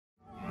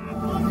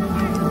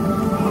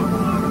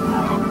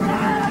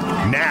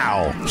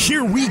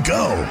Here we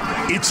go.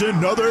 It's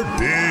another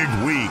big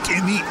week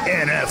in the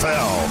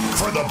NFL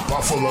for the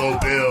Buffalo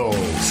Bills.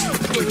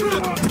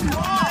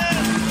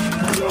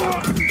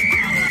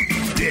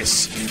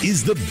 This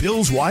is the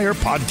Bills Wire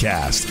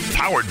podcast,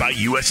 powered by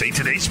USA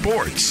Today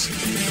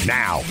Sports.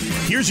 Now,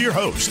 here's your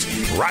host,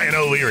 Ryan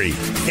O'Leary,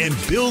 and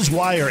Bills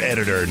Wire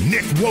editor,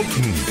 Nick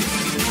Wojton.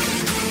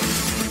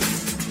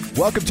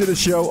 Welcome to the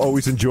show.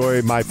 Always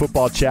enjoy my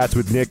football chats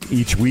with Nick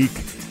each week.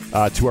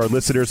 To our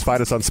listeners,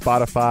 find us on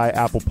Spotify,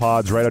 Apple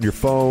Pods, right on your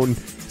phone.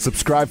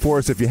 Subscribe for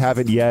us if you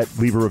haven't yet.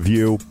 Leave a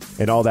review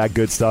and all that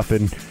good stuff.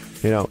 And,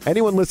 you know,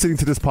 anyone listening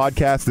to this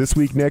podcast this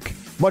week, Nick,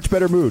 much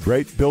better mood,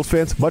 right? Bills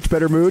fans, much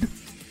better mood,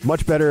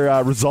 much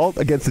better result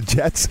against the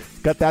Jets.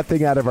 Got that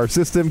thing out of our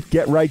system.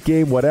 Get right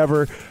game,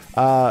 whatever.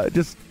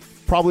 Just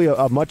probably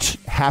a much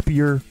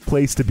happier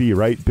place to be,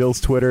 right? Bills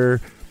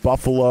Twitter,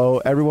 Buffalo,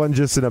 everyone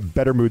just in a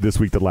better mood this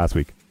week than last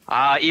week.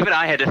 Even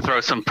I had to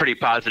throw some pretty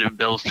positive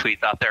Bills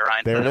tweets out there,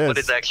 Ryan. There it is. What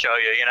does that show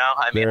you? You know,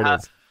 I mean, There it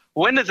is.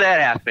 when does that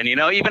happen? You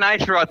know, even I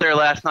threw out there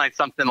last night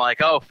something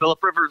like, "Oh,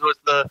 Phillip Rivers was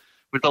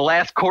the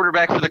last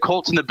quarterback for the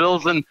Colts, and the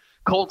Bills and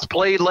Colts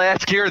played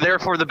last year.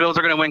 Therefore, the Bills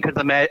are going to win because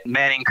of the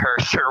Manning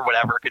curse or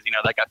whatever." Because you know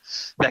that got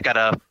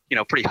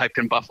pretty hyped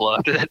in Buffalo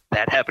after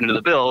that happened to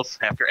the Bills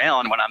after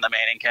Allen went on the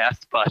Manning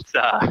cast. But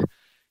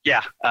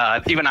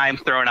even I'm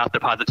throwing out the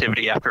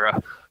positivity after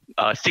a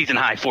season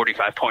high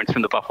 45 points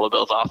from the Buffalo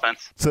Bills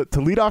offense. So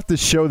to lead off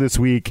this show this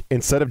week,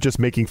 instead of just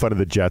making fun of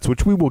the Jets,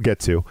 which we will get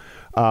to,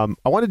 I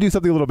want to do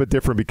something a little bit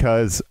different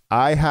because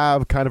I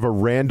have kind of a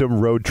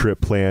random road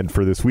trip planned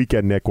for this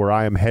weekend, Nick, where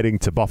I am heading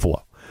to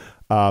Buffalo.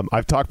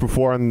 I've talked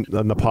before on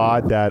the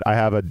pod that I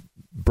have a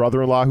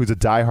brother-in-law who's a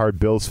diehard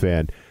Bills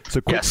fan.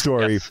 So quick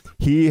story, yes.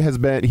 He has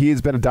been a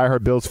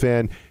diehard Bills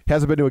fan. He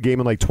hasn't been to a game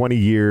in like 20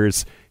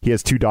 years. He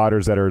has two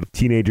daughters that are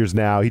teenagers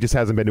now. He just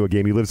hasn't been to a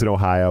game. He lives in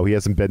Ohio. He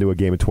hasn't been to a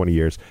game in 20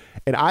 years.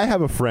 And I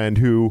have a friend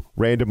who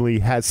randomly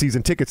has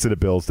season tickets to the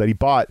Bills that he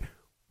bought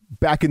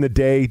back in the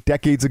day,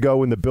 decades ago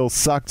when the Bills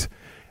sucked.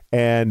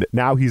 And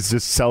now he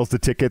just sells the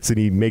tickets and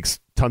he makes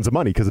tons of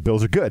money because the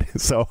Bills are good.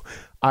 So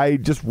I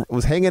just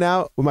was hanging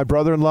out with my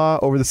brother-in-law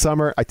over the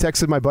summer. I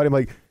texted my buddy. I'm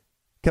like,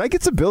 "Can I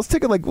get some Bills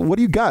ticket? Like, what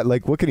do you got?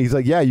 Like, what can?" He's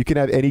like, "Yeah, you can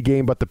have any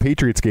game but the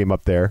Patriots game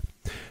up there."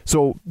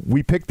 So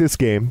we picked this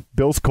game,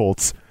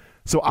 Bills-Colts.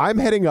 So I'm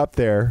heading up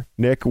there,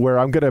 Nick, where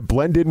I'm going to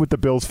blend in with the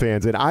Bills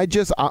fans. And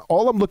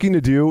all I'm looking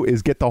to do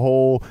is get the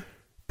whole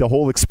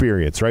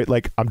experience, right?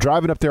 Like, I'm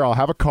driving up there. I'll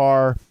have a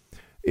car.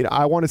 You know,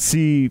 I want to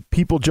see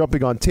people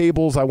jumping on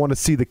tables. I want to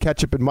see the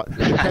ketchup and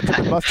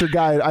mustard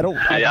guy. I've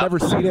never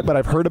seen it, but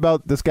I've heard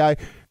about this guy.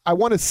 I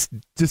want to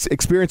just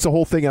experience the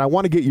whole thing. And I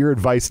want to get your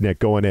advice, Nick,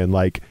 going in.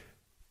 Like,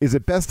 is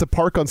it best to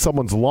park on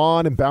someone's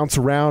lawn and bounce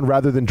around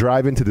rather than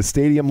drive into the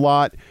stadium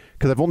lot?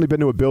 Because I've only been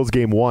to a Bills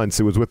game once.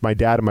 It was with my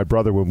dad and my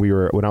brother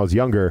when I was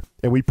younger,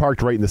 and we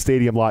parked right in the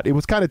stadium lot. It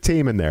was kind of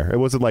tame in there. It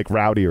wasn't like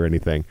rowdy or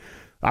anything.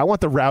 I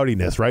want the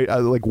rowdiness, right?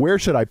 Like, where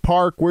should I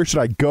park? Where should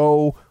I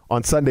go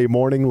on Sunday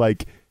morning?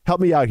 Like,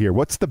 help me out here.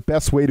 What's the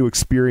best way to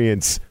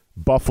experience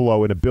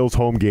Buffalo in a Bills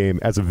home game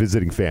as a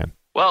visiting fan?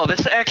 Well, this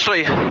is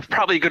actually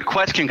probably a good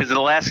question because in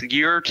the last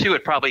year or two,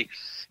 it probably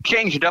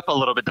changed it up a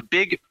little bit. The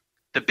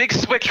big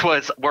switch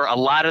were a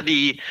lot of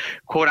the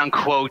quote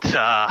unquote,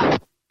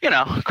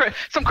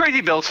 some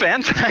crazy Bills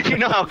fans. You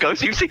know how it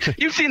goes. You've seen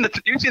the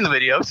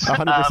videos.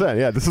 100%.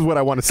 Yeah, this is what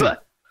I want to see.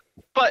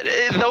 But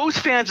those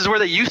fans is where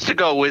they used to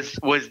go was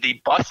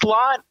the bus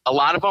lot. A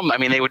lot of them. I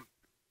mean, they would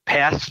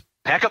pack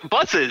up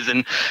buses,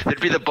 and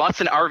there'd be the bus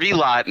and RV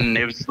lot, and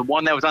it was the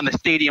one that was on the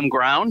stadium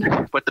ground.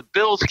 But the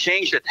Bills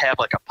changed it to have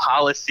like a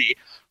policy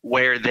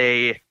where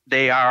they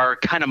are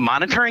kind of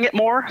monitoring it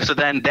more. So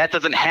then that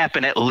doesn't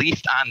happen, at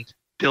least on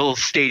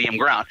Bills stadium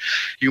ground.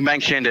 You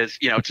mentioned, as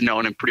you know, it's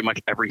known in pretty much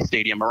every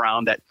stadium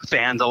around that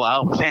fans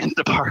allow fans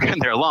to park on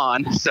their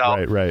lawn.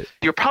 So right.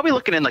 You're probably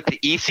looking in like the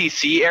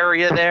ECC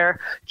area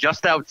there,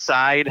 just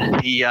outside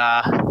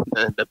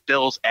the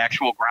Bills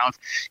actual grounds.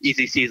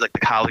 ECC is like the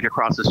college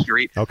across the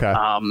street. Okay.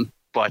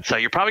 But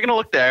you're probably going to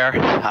look there.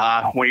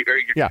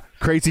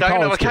 Crazy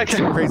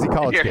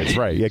college kids.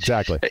 Right,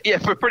 exactly. Yeah,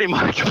 pretty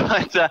much.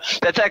 But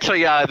that's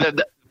actually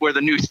where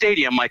the new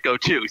stadium might go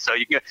too. So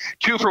you can get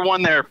 2 for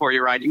 1 there for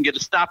you, right? You can get a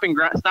stopping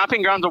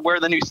grounds of where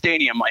the new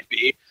stadium might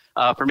be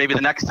for maybe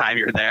the next time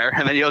you're there,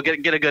 and then you'll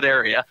get a good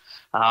area.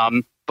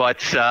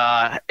 But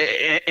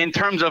in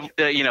terms of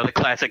the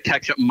classic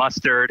ketchup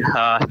mustard,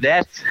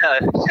 that's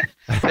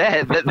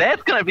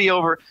going to be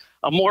over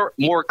a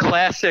more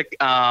classic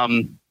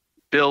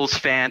Bills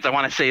fans. I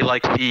want to say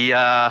like the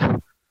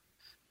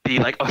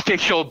like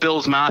official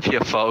Bills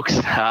Mafia folks.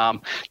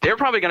 They're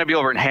probably going to be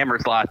over in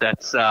Hammer's lot.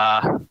 That's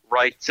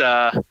right.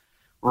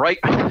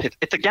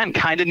 It's again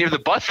kind of near the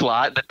bus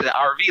lot, the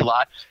RV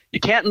lot.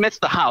 You can't miss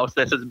the house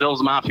that says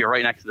Bills Mafia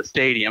right next to the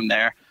stadium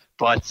there.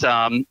 But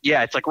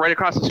it's like right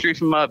across the street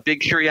from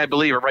Big Tree, I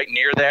believe, or right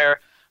near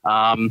there.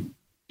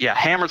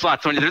 Hammer's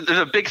lot. So there's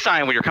a big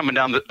sign when you're coming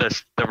down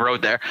the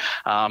road there.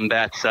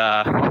 That's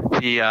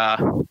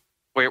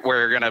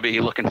we're going to be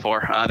looking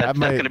for. That's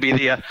going to be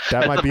the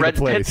that might be the Pit.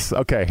 place.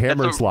 Okay,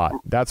 Hammer's Lot.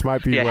 That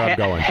might be where I'm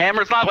going.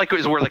 Hammer's Lot, like,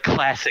 is where the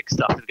classic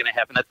stuff is going to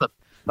happen. That's the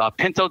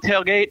Pinto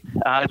tailgate,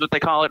 is what they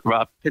call it.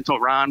 Pinto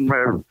Ron.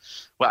 Well,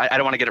 I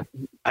don't want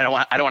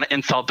to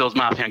insult Bills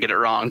Mafia and get it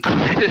wrong,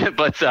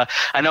 but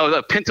I know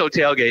the Pinto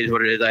tailgate is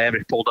what it is. I have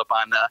it pulled up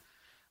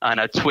on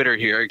a Twitter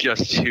here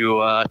just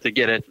to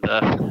get it.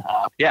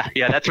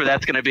 That's where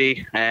that's going to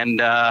be,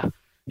 and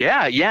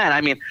and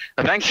I mean,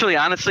 eventually,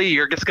 honestly,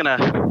 you're gonna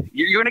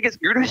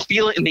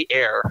feel it in the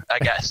air, I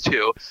guess,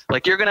 too.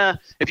 Like,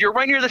 if you're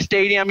right near the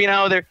stadium,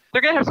 they're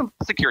gonna have some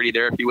security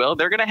there, if you will.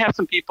 They're gonna have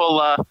some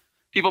people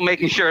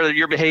making sure that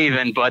you're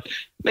behaving. But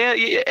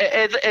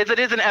as it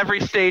is in every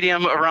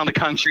stadium around the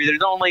country,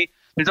 there's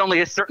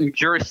only a certain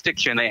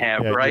jurisdiction they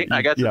have, right?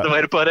 I guess that's the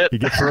way to put it. You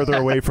get further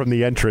away from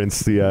the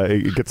entrance,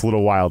 it gets a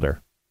little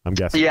wilder, I'm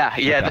guessing. Yeah.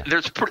 Okay.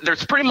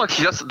 There's pretty much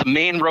just the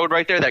main road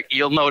right there that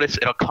you'll notice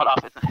it'll cut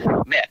off.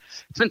 Man,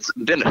 it's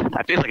been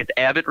I feel like it's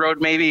Abbott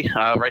Road maybe,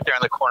 right there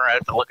in the corner. I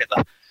have to look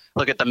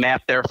at the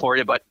map there for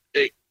you, but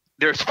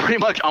there's pretty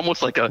much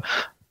almost like I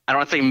don't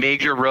want to say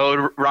major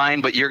road,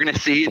 Ryan, but you're gonna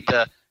see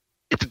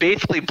it's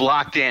basically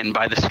blocked in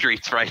by the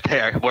streets right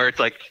there, where it's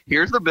like,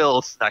 here's the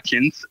Bills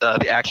sections,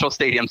 the actual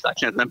stadium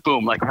sections, and then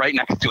boom, like right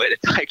next to it,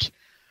 it's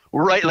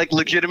like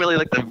legitimately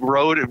like the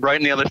road right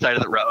on the other side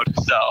of the road.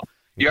 So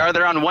you're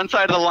either on one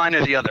side of the line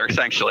or the other,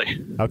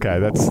 essentially. Okay,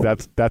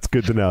 that's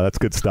good to know. That's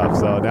good stuff.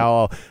 So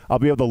now I'll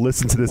be able to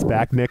listen to this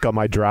back, Nick, on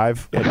my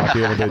drive, and I'll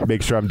be able to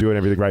make sure I'm doing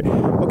everything right.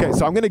 Okay,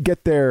 so I'm going to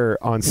get there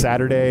on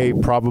Saturday,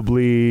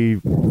 probably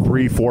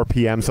 3-4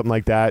 p.m., something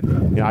like that.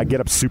 I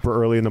get up super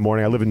early in the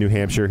morning. I live in New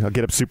Hampshire. I'll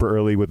get up super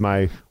early with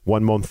my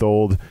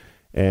 1-month-old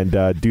and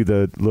do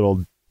the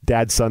little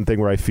dad-son thing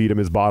where I feed him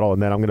his bottle,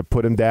 and then I'm going to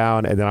put him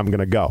down, and then I'm going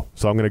to go.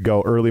 So I'm going to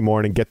go early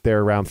morning, get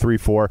there around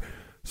 3-4.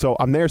 So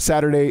I'm there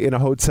Saturday in a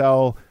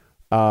hotel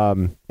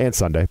and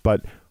Sunday.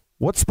 But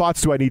what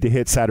spots do I need to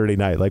hit Saturday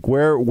night? Like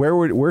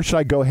where should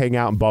I go hang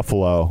out in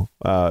Buffalo?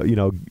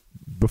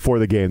 Before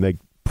the game, like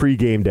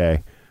pre-game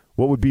day.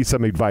 What would be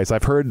some advice?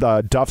 I've heard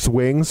Duff's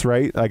Wings,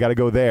 right? I got to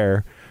go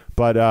there.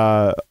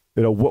 But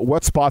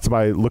what spots am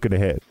I looking to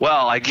hit?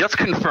 Well, I just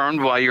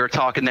confirmed while you were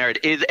talking there,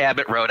 it is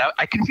Abbott Road.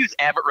 I confuse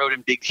Abbott Road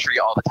and Big Street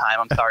all the time.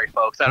 I'm sorry,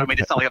 folks. I don't mean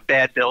to sound like a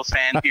bad Bills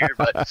fan here,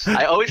 but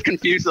I always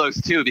confuse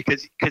those two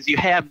because you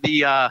have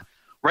the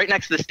right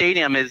next to the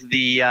stadium is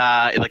the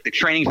the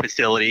training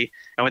facility,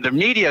 and when the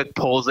media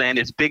pulls in,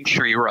 it's Big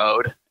Tree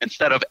Road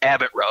instead of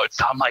Abbott Road.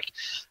 So I'm like,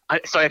 I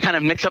kind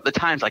of mix up the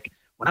times. Like,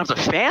 when I was a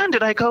fan,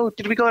 did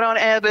we go down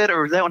Abbott,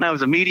 or was that when I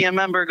was a media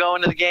member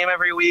going to the game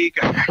every week?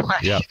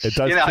 Yeah, it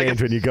does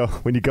change when you go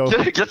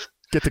just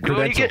get the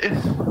credential.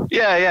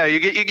 You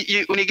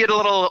get when you get a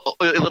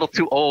little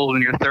too old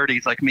in your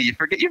 30s like me, you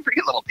forget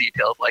little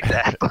details like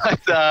that.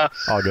 But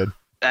all good.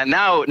 And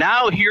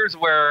now here's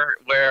where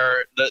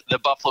the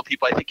Buffalo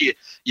people, I think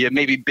you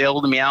maybe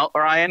bailed me out,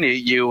 Ryan.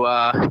 You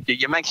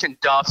mentioned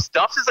Duff's.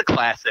 Duff's is a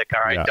classic.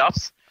 All right, yeah.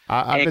 Duff's.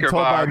 I've been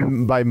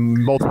told by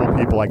multiple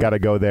people I got to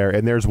go there,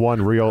 and there's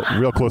one real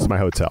close to my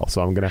hotel,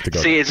 so I'm gonna have to go.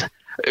 See,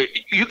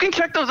 you can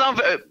check those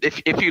out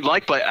if you'd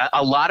like, but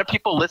a lot of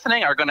people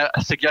listening are gonna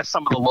suggest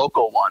some of the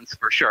local ones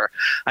for sure.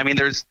 I mean,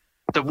 there's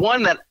the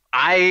one that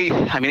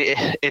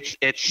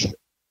it's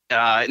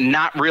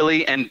not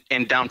really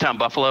in downtown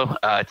Buffalo.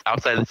 It's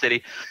outside of the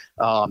city.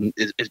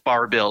 Is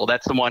Bar Bill.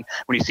 That's the one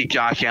when you see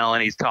Josh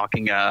Allen, he's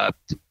talking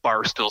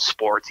Barstool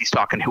Sports. He's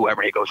talking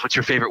whoever. He goes, "What's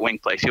your favorite wing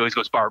place?" He always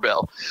goes Bar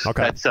Bill.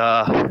 Okay. That's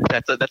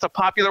a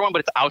popular one, but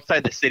it's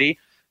outside the city.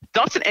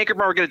 Duff's and Anchor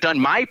Bar get it done.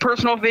 My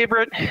personal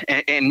favorite,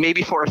 and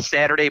maybe for a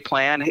Saturday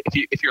plan,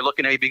 if you're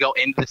looking to maybe go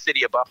into the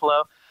city of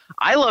Buffalo,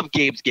 I love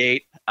Gabe's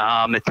Gate.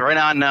 It's right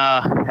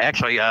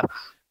on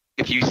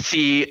if you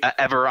see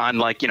ever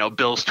on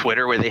Bill's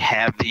Twitter where they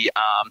have the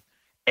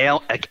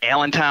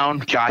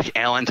Allentown, Josh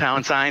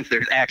Allentown signs.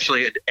 There's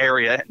actually an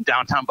area in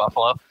downtown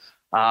Buffalo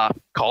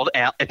called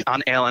it's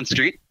on Allen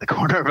Street, the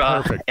corner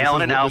of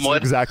Allen and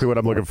Elmwood. This is exactly what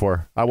I'm looking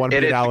for. I want to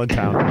be in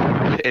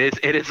Allentown.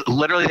 It is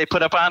literally, they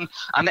put up on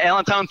the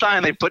Allentown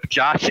sign, they put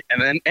Josh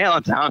and then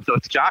Allentown, so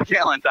it's Josh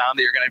Allentown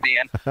that you're going to be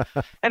in.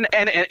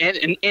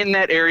 and in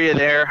that area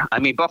there, I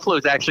mean,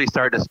 Buffalo's actually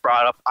started to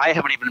sprout up. I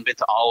haven't even been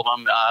to all of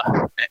them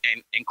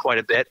in quite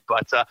a bit,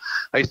 but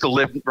I used to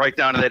live right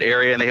down to that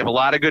area, and they have a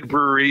lot of good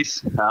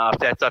breweries. If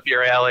that's up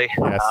your alley.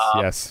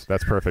 Yes,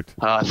 that's perfect.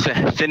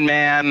 Thin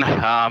Man,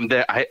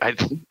 I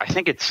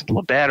think it's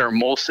Labatt or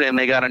Molson.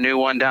 They got a new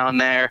one down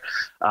there.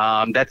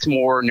 That's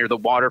more near the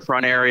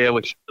waterfront area,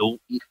 which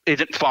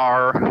isn't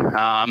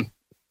far.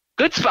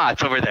 Good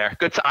spots over there.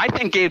 I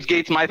think Gabe's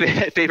Gate's my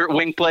favorite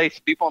wing place.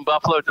 People in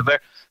Buffalo, it's a very,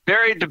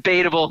 very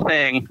debatable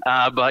thing.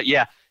 But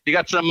yeah, you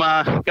got some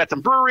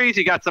breweries.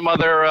 You got some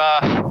other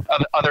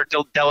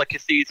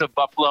delicacies of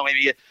Buffalo.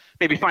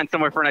 Maybe find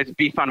somewhere for a nice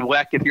beef on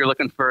weck if you're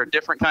looking for a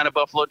different kind of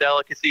Buffalo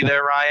delicacy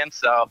there, Ryan.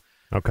 So.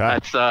 Okay.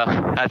 That's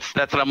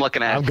what I'm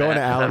looking at. I'm going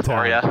to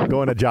Allentown. I'm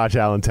going to Josh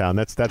Allentown.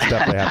 That's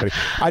definitely happening.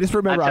 I just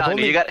remember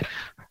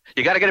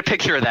You got to get a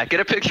picture of that. Get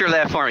a picture of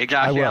that for me,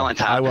 Josh Allen.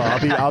 I will.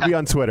 I'll be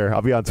on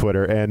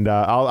Twitter. And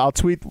I'll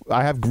tweet.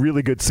 I have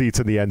really good seats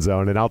in the end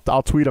zone, and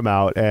I'll tweet them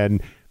out.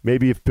 And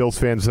maybe if Bills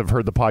fans have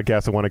heard the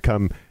podcast and want to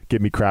come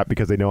give me crap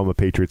because they know I'm a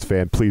Patriots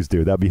fan, please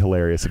do. That'd be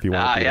hilarious if you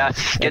want to.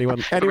 Yes.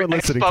 Anyone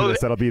listening to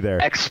this, that'll be there.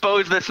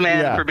 Expose this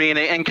man for being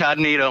in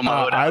incognito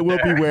mode. I will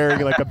be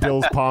wearing like a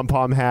Bills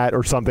pom-pom hat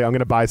or something. I'm going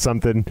to buy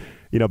something,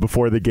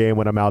 before the game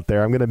when I'm out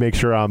there. I'm going to make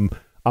sure I'm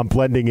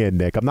blending in,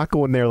 Nick. I'm not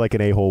going there like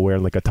an a-hole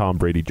wearing like a Tom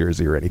Brady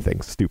jersey or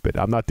anything stupid.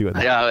 I'm not doing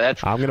that. Yeah,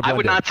 I'm going to. I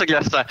would not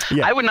suggest that.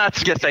 Yeah. I would not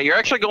suggest that. You're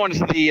actually going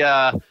to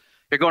the.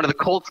 You're going to the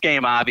Colts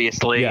game,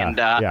 obviously, and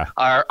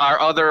our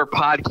other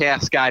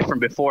podcast guy from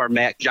before,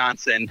 Matt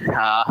Johnson,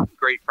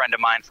 great friend of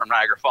mine from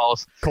Niagara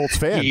Falls. Colts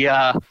fan.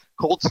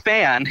 Colts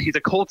fan. He's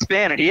a Colts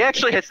fan, and he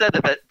actually has said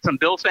that some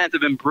Bills fans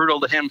have been brutal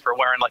to him for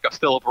wearing like a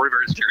Phillip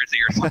Rivers jersey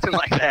or something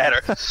like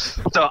that.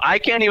 So I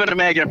can't even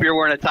imagine if you're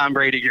wearing a Tom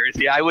Brady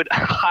jersey. I would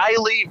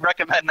highly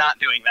recommend not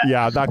doing that.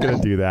 Yeah, I'm not going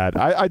to do that.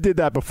 I did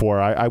that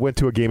before. I went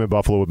to a game in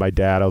Buffalo with my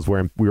dad.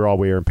 We were all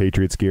wearing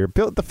Patriots gear.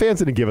 The fans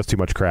didn't give us too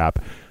much crap.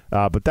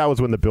 But that was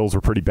when the Bills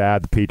were pretty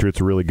bad. The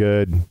Patriots were really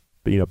good,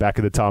 back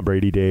in the Tom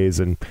Brady days.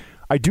 And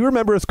I do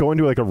remember us going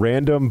to like a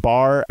random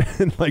bar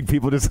and like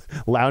people just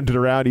lounging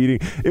around eating.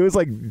 It was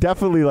like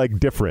definitely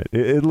like different.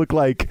 It looked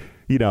like,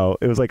 it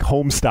was like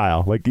home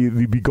style. Like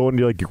you'd be going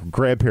to like your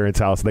grandparents'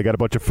 house and they got a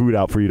bunch of food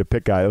out for you to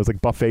pick out. It was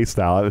like buffet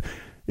style.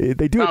 They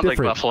do it different. Like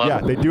Buffalo.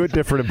 Yeah, they do it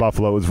different in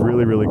Buffalo. It was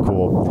really, really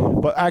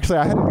cool. But actually,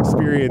 I had an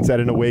experience at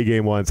an away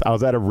game once. I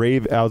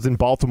was in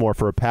Baltimore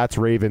for a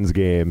Pats-Ravens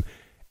game.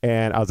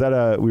 And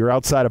we were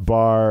outside a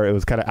bar. It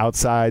was kind of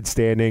outside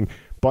standing,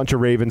 bunch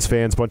of Ravens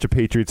fans, bunch of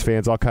Patriots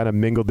fans, all kind of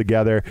mingled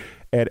together.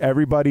 And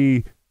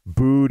everybody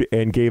booed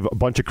and gave a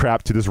bunch of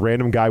crap to this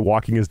random guy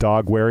walking his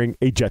dog wearing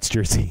a Jets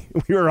jersey.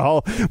 We were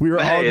all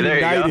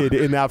united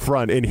in that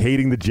front in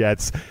hating the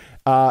Jets.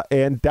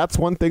 And that's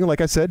one thing,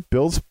 like I said,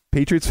 Bills,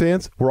 Patriots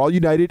fans, we're all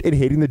united in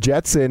hating the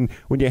Jets. And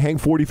when you hang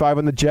 45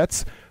 on the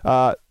Jets,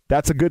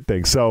 that's a good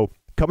thing. So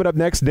coming up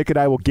next, Nick and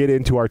I will get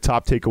into our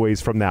top takeaways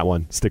from that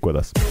one. Stick with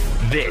us.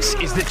 This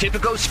is the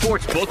Tipico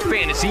Sportsbook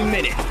Fantasy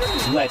Minute.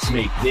 Let's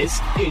make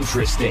this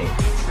interesting.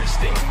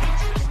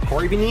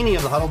 Corey Benini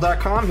of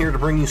thehuddle.com here to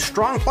bring you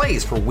strong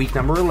plays for week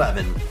number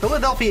 11.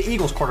 Philadelphia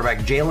Eagles quarterback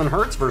Jalen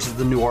Hurts versus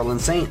the New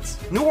Orleans Saints.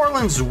 New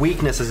Orleans'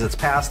 weakness is its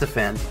pass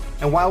defense,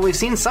 and while we've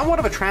seen somewhat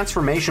of a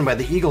transformation by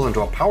the Eagles into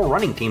a power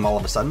running team all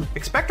of a sudden,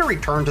 expect a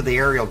return to the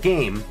aerial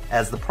game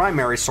as the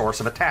primary source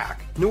of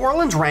attack. New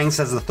Orleans ranks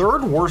as the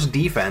third worst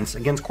defense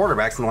against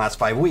quarterbacks in the last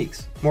 5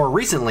 weeks. More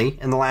recently,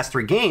 in the last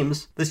 3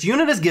 games, this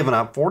unit has given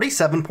up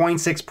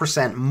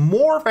 47.6%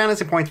 more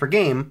fantasy points per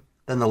game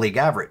than the league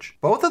average.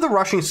 Both of the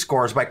rushing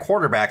scores by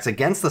quarterbacks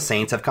against the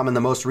Saints have come in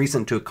the most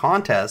recent 2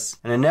 contests,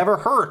 and it never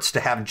hurts to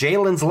have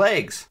Jalen's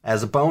legs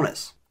as a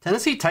bonus.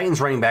 Tennessee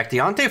Titans running back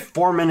Deontay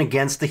Foreman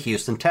against the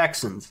Houston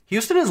Texans.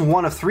 Houston is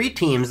one of 3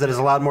 teams that has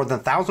allowed more than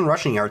 1,000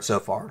 rushing yards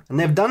so far, and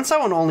they've done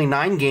so in only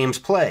 9 games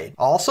played.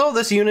 Also,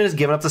 this unit has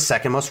given up the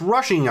second most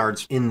rushing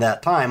yards in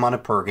that time on a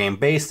per-game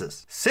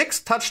basis.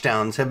 6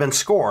 touchdowns have been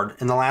scored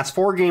in the last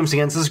 4 games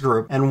against this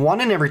group, and 1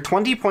 in every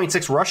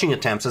 20.6 rushing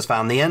attempts has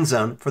found the end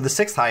zone for the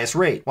 6th highest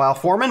rate. While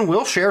Foreman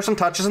will share some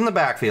touches in the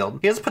backfield,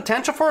 he has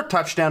potential for a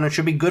touchdown and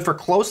should be good for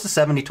close to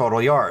 70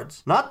 total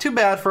yards. Not too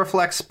bad for a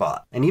flex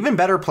spot. An even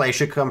better play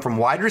should come from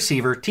wide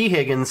receiver T.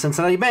 Higgins,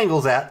 Cincinnati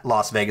Bengals at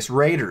Las Vegas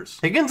Raiders.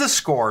 Higgins has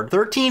scored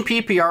 13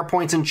 PPR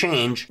points and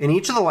change in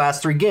each of the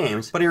last 3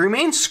 games, but he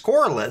remains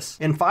scoreless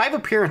in 5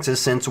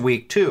 appearances since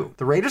week 2.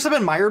 The Raiders have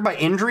been mired by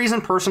injuries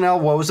and personnel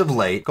woes of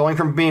late, going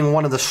from being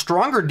one of the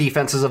stronger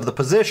defenses of the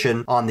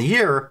position on the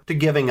year to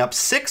giving up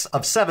 6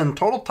 of 7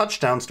 total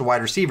touchdowns to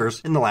wide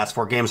receivers in the last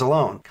 4 games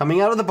alone.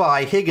 Coming out of the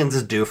bye, Higgins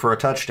is due for a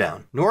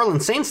touchdown. New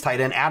Orleans Saints tight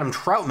end Adam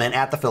Troutman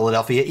at the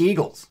Philadelphia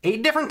Eagles.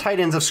 8 different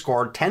tight ends have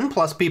scored 10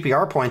 plus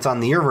PPR points on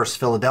the year versus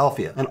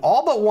Philadelphia, and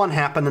all but 1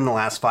 happened in the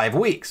last 5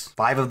 weeks.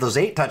 5 of those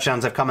 8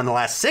 touchdowns have come in the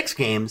last 6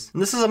 games,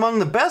 and this is among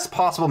the best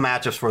possible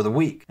matchups for the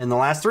week. In the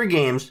last 3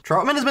 games,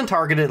 Troutman has been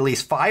targeted at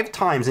least 5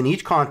 times in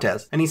each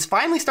contest, and he's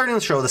finally starting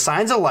to show the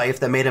signs of life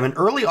that made him an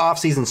early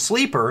offseason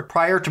sleeper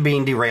prior to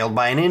being derailed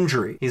by an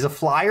injury. He's a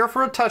flyer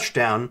for a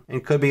touchdown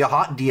and could be a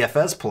hot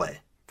DFS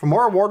play. For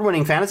more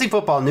award-winning fantasy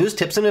football news,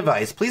 tips, and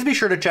advice, please be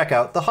sure to check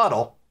out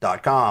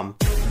thehuddle.com.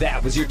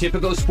 That was your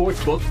Tipico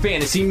Sportsbook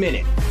Fantasy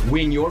Minute.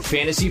 Win your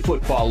fantasy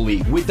football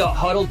league with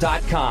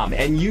thehuddle.com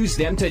and use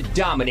them to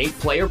dominate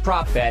player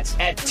prop bets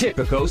at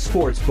Tipico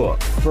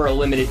Sportsbook. For a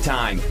limited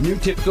time, new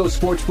Tipico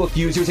Sportsbook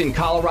users in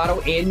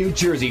Colorado and New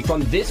Jersey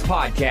from this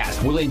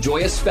podcast will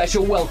enjoy a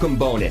special welcome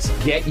bonus.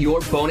 Get your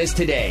bonus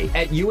today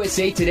at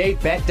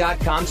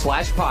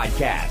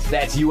usatodaybet.com/podcast.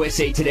 That's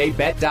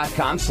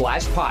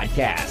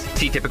usatodaybet.com/podcast.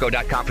 See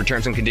Tipico.com for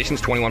terms and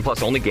conditions. 21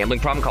 plus only. Gambling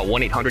problem? Call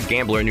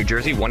 1-800-GAMBLER in New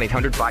Jersey.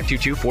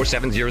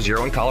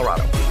 1-800-522-4700 in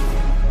Colorado.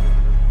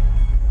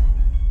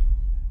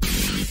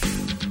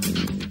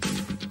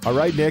 All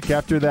right, Nick,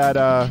 after that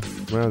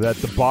that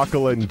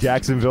debacle in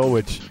Jacksonville,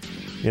 which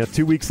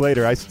 2 weeks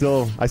later, I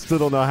still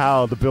don't know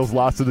how the Bills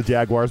lost to the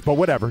Jaguars, but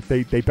whatever.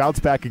 They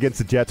bounced back against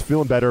the Jets.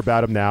 Feeling better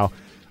about them now,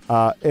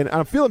 and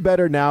I'm feeling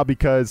better now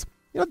because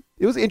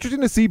it was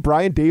interesting to see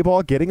Brian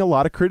Daboll getting a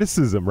lot of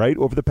criticism right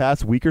over the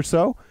past week or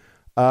so.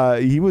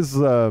 He was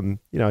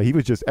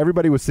just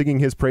everybody was singing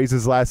his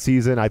praises last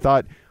season. I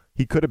thought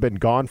he could have been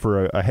gone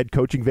for a head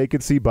coaching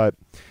vacancy, but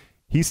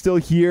he's still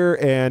here,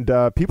 and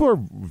people are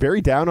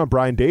very down on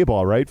Brian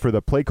Daboll, right, for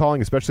the play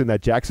calling, especially in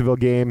that Jacksonville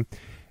game.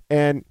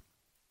 And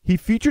he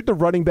featured the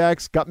running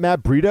backs, got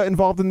Matt Breida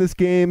involved in this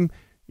game.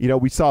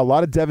 We saw a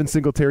lot of Devin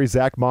Singletary,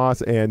 Zach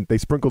Moss, and they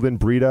sprinkled in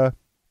Breida.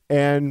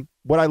 And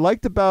what I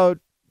liked about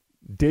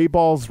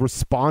Daboll's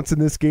response in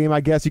this game, I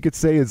guess you could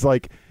say, is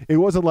it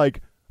wasn't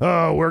like,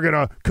 oh, we're going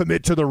to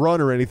commit to the run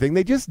or anything.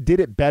 They just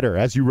did it better,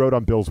 as you wrote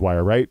on Bills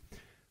Wire, right?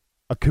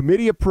 A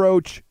committee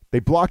approach. They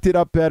blocked it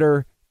up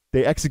better.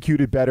 They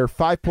executed better.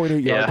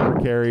 5.8 yards per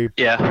carry.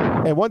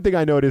 Yeah. And one thing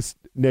I noticed,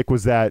 Nick,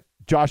 was that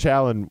Josh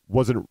Allen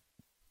wasn't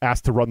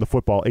asked to run the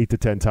football 8 to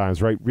 10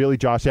 times, right? Really,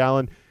 Josh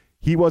Allen,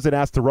 he wasn't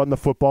asked to run the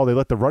football. They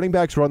let the running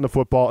backs run the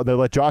football, and they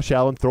let Josh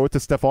Allen throw it to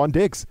Stephon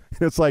Diggs.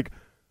 And it's like,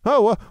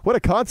 oh, what a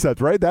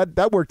concept, right?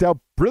 That worked out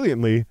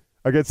brilliantly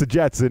against the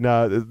Jets, and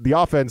the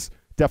offense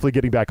definitely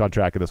getting back on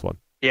track in this one.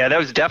 Yeah, that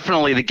was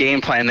definitely the game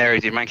plan there,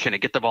 as you mentioned, to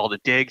get the ball to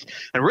Diggs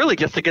and really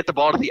just to get the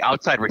ball to the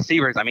outside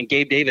receivers. I mean,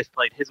 Gabe Davis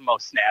played his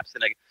most snaps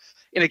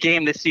in a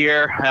game this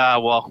year.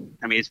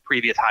 His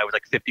previous high was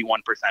like 51%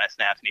 of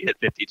snaps, and he hit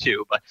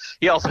 52. But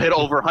he also hit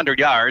over 100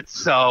 yards.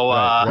 So,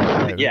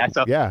 right. yeah.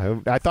 So yeah,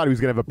 I thought he was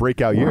going to have a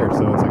breakout year.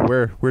 So it's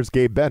like, where's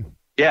Gabe been?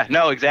 Yeah,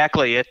 no,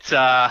 exactly. It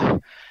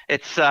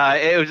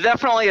was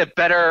definitely a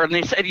better. And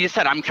you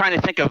said, I'm trying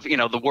to think of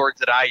the words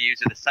that I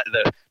use and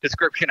the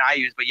description I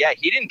use, but yeah,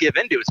 he didn't give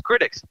in to his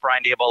critics.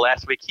 Brian Daboll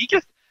last week, he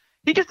just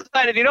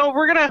decided,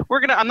 we're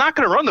gonna. I'm not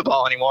gonna run the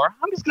ball anymore.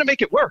 I'm just gonna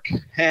make it work,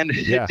 and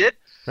it did.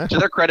 To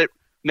their credit,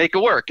 make it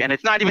work. And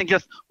it's not even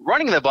just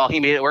running the ball;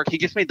 he made it work. He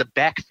just made the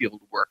backfield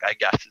work, I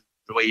guess, is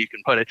the way you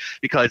can put it,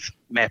 because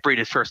Matt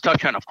Breida's first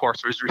touchdown, of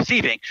course, was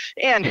receiving,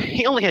 and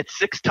he only had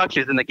 6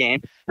 touches in the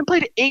game and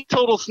played 8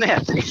 total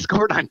snaps, and he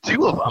scored on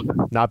 2 of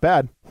them. Not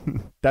bad.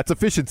 That's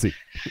efficiency.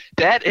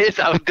 That is,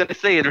 I was going to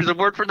say, there's a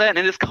word for that, and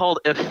it is called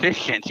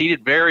efficient. He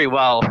did very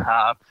well,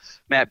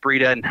 Matt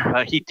Breida,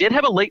 and he did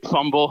have a late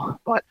fumble,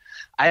 but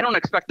I don't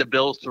expect the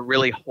Bills to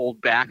really hold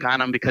back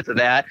on him because of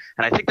that,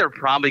 and I think they're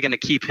probably going to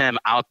keep him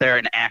out there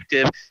and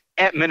active,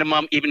 at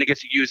minimum, even to get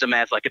to use him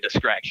as like a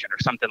distraction or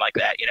something like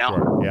that,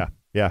 Sure.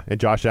 Yeah. And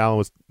Josh Allen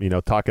was,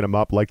 talking him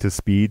up, liked his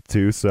speed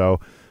too. So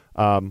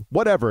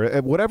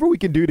whatever we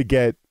can do to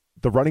get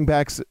the running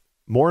backs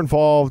more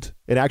involved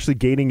and actually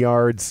gaining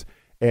yards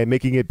and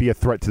making it be a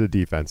threat to the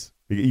defense.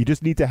 You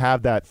just need to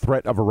have that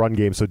threat of a run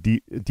game so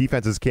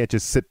defenses can't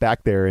just sit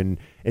back there and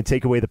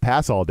take away the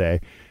pass all day.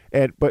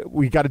 But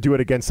we got to do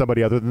it against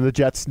somebody other than the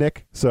Jets,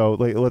 Nick. So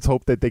let's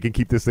hope that they can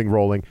keep this thing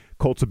rolling.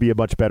 Colts would be a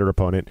much better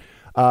opponent.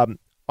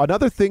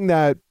 Another thing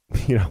that,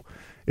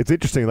 it's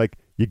interesting,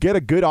 you get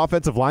a good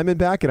offensive lineman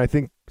back, and I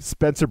think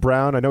Spencer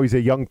Brown, I know he's a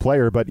young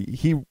player, but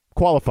he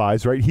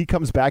qualifies, right? He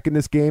comes back in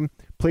this game,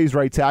 plays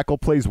right tackle,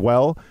 plays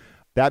well.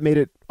 That made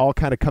it all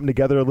kind of come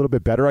together a little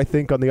bit better, I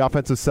think, on the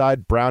offensive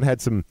side. Brown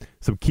had some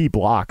key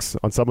blocks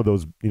on some of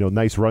those,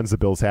 nice runs the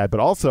Bills had, but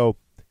also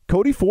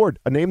Cody Ford,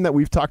 a name that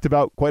we've talked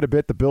about quite a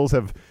bit. The Bills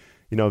have,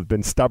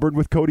 been stubborn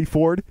with Cody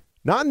Ford.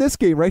 Not in this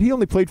game, right? He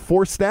only played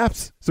 4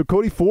 snaps. So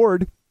Cody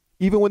Ford,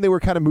 even when they were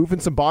kind of moving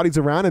some bodies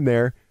around in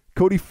there,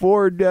 Cody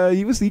Ford,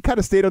 he kind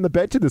of stayed on the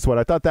bench in this one.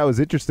 I thought that was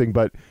interesting.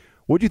 But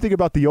what do you think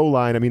about the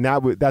O-line? I mean,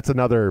 that's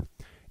another,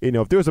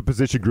 if there was a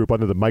position group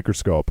under the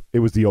microscope, it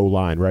was the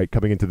O-line, right,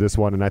 coming into this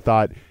one. And I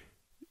thought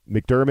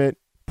McDermott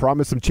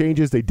promised some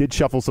changes. They did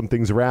shuffle some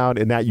things around,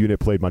 and that unit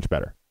played much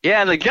better.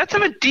 Yeah, the Jets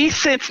have a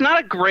decent, it's not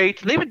a great,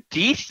 they have a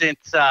decent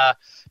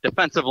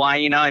defensive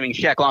line.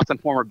 Shaq Lawson,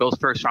 former Bills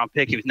first-round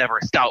pick. He was never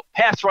a stout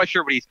pass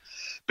rusher, but he's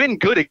been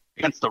good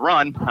against the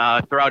run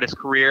throughout his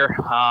career.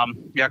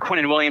 You got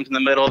Quinnen Williams in the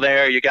middle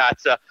there. You got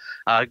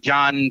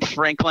John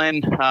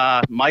Franklin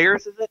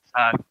Myers, is it?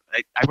 I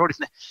wrote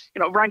his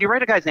name. Ryan, you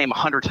write a guy's name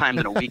 100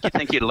 times in a week. You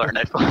think you'd learn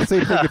it.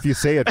 Same thing if you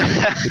say it.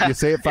 If you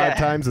say it 5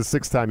 times, the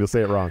 6th time you'll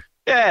say it wrong.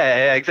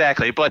 Yeah,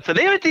 exactly. But so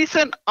they have a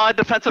decent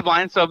defensive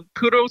line, so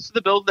kudos to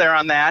the Bills there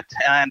on that.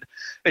 And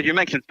as you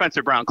mentioned,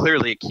 Spencer Brown,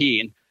 clearly a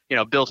key. And,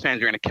 Bills fans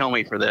are going to kill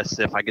me for this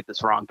if I get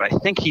this wrong, but I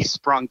think he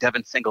sprung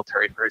Devin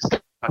Singletary for his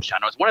touchdown.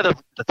 It was one of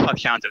the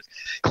touchdowns. It was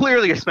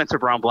clearly a Spencer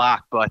Brown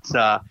block, but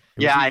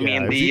it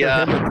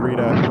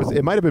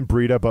might have been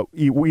Breida, but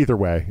either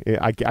way,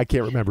 I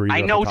can't remember. I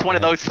know it's one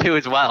of those two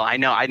as well. I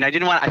know. I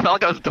didn't want. I felt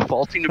like I was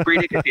defaulting to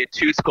Breida because he had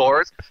 2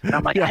 scores, and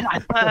I'm like,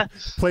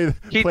 play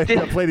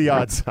the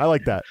odds. I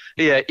like that.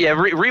 Yeah.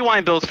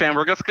 Rewind, Bills fan.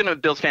 We're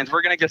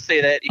gonna just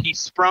say that he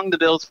sprung the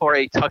Bills for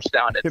a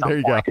touchdown at some there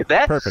you point.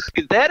 Go.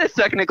 Perfect. That is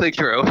technically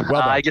true.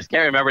 Well I just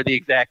can't remember the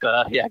exact.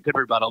 Good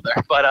rebuttal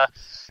there, but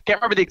can't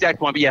remember the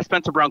exact one. But yeah,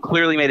 Spencer Brown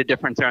clearly made a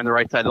difference there on the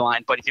right side of the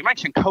line. But as you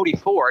mentioned, Cody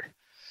Ford.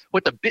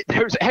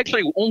 There's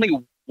actually only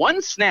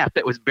one snap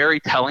that was very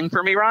telling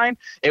for me, Ryan.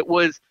 It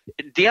was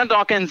Deion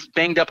Dawkins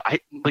banged up. I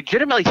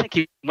legitimately think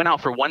he went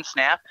out for one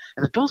snap,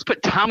 and the Bills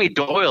put Tommy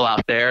Doyle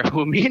out there,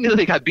 who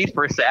immediately got beat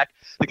for a sack.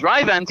 The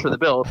drive ends for the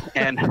Bills,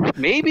 and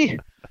maybe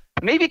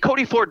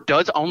Cody Ford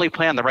does only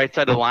play on the right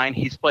side of the line.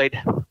 He's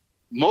played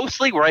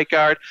mostly right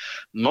guard,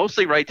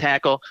 mostly right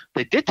tackle.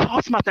 They did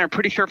toss him out there, I'm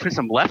pretty sure, for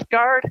some left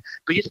guard,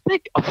 but you'd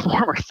think a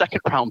former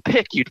second-round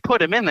pick, you'd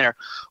put him in there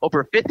over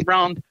a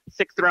fifth-round,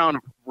 sixth-round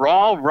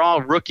raw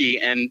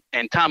rookie and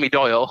Tommy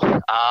Doyle,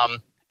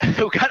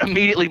 who got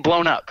immediately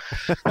blown up.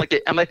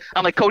 I'm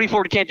like, Cody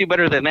Ford can't do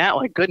better than that.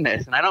 Like,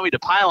 goodness. And I don't mean to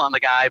pile on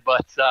the guy,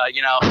 but,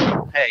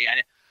 hey,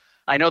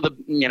 I know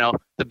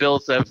the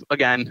Bills have,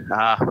 again,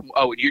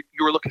 you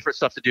were looking for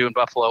stuff to do in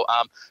Buffalo.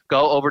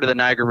 Go over to the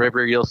Niagara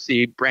River. You'll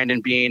see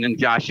Brandon Beane and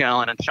Josh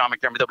Allen and Sean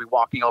McDermott. They'll be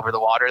walking over the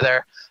water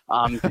there.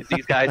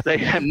 These guys, they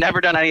have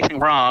never done anything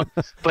wrong.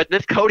 But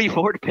this Cody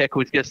Ford pick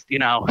was just,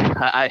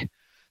 the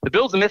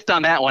Bills missed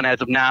on that one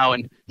as of now.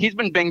 And he's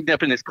been banged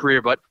up in his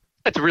career, but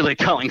that's a really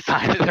telling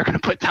sign that they're going to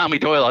put Tommy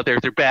Doyle out there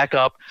as their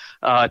backup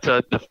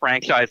to the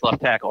franchise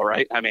left tackle,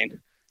 right? I mean,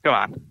 come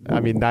on.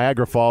 I mean,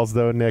 Niagara Falls,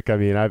 though, Nick. I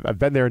mean, I've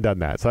been there and done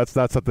that, so that's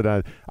not something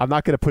I'm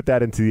not going to put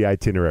that into the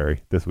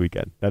itinerary this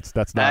weekend. That's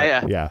not.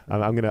 Yeah,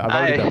 I've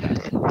already done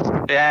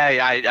that.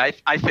 Yeah,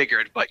 I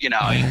figured, but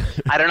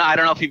I don't know. I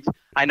don't know if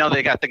I know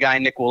they got the guy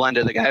Nick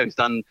Wallenda, the guy who's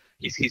done.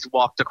 He's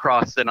walked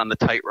across it on the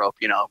tightrope,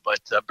 but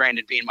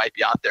Brandon Beane might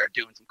be out there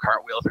doing some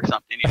cartwheels or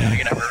something.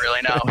 You never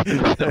really know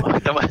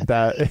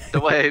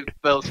the way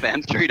Bills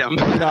fans treat him.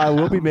 I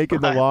will be making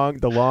the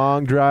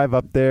long drive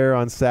up there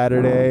on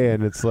Saturday,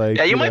 and it's like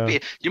you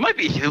might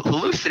be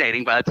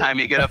hallucinating by the time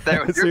you get up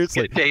there with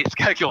your day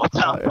schedule.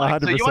 So you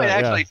might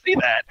actually see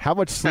that. How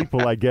much sleep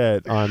will I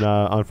get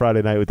on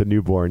Friday night with the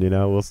newborn?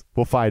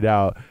 We'll find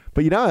out.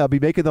 But I'll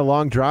be making the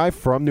long drive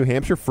from New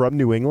Hampshire, from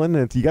New England,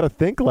 and you got to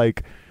think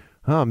like,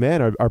 oh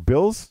man, are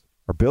Bills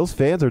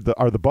fans, are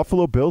the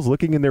Buffalo Bills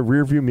looking in their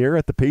rearview mirror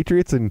at the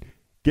Patriots and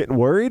getting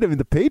worried? I mean,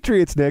 the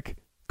Patriots, Nick,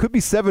 could be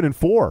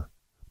 7-4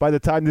 by the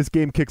time this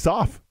game kicks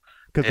off,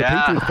 because the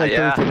Patriots play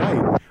Thursday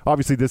night.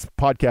 Obviously, this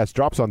podcast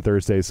drops on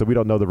Thursday, so we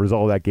don't know the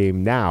result of that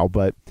game now.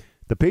 But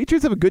the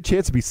Patriots have a good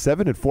chance to be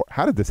 7-4.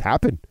 How did this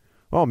happen?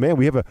 Oh man,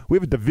 we have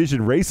a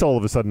division race all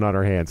of a sudden on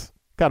our hands.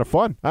 Kind of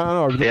fun. I don't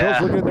know. Are the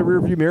Bills looking in the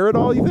rearview mirror at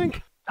all, you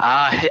think?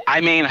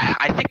 I mean,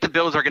 I think the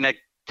Bills are going to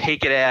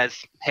take it as,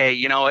 hey,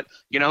 you know what?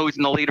 You know who's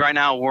in the lead right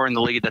now? We're in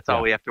the lead. That's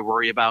all we have to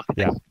worry about.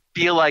 Yeah. I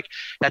feel like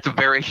that's a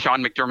very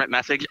Sean McDermott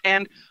message.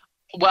 And,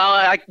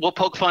 well, we'll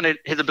poke fun at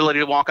his ability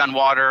to walk on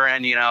water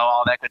and,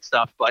 all that good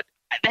stuff. But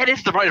that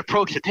is the right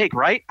approach to take,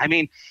 right? I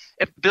mean,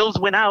 if Bills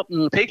win out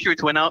and the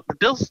Patriots win out, the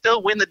Bills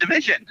still win the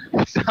division.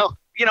 So,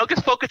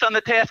 just focus on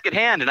the task at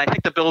hand. And I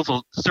think the Bills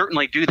will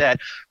certainly do that.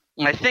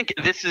 And I think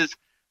this is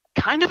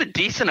kind of a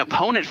decent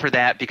opponent for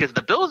that, because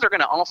the Bills are going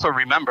to also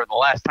remember the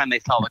last time they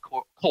saw the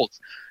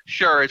Colts.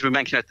 Sure, as we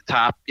mentioned at the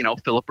top,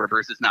 Phillip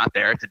Rivers is not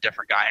there. It's a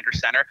different guy under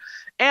center.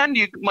 And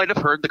you might have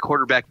heard the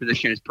quarterback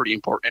position is pretty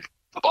important in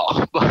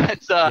football. But,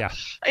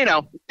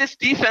 this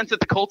defense that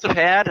the Colts have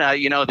had,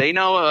 they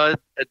know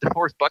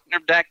DeForest Buckner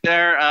back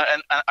there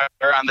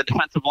on the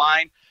defensive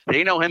line.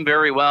 They know him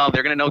very well.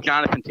 They're going to know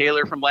Jonathan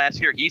Taylor from last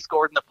year. He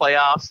scored in the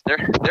playoffs. They're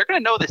going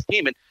to know this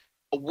team. And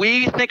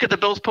we think of the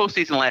Bills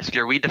postseason last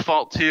year. We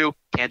default to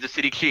Kansas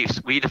City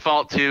Chiefs. We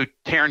default to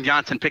Taron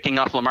Johnson picking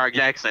off Lamar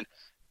Jackson.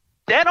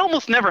 That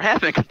almost never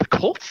happened because the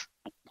Colts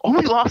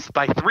only lost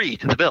by 3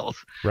 to the Bills.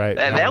 Right.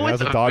 And that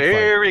was a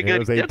very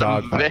good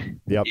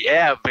game.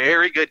 Yeah,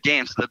 very good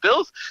game. So the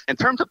Bills, in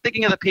terms of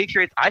thinking of the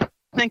Patriots, I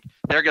think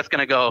they're just going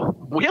to go,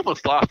 we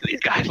almost lost to these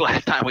guys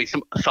last time we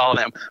saw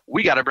them.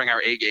 We got to bring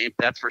our A game.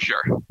 That's for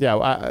sure. Yeah.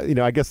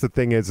 I guess the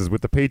thing is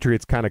with the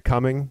Patriots kind of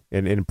coming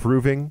and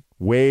improving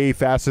way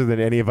faster than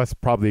any of us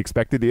probably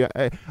expected.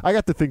 I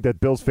got to think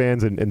that Bills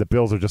fans and the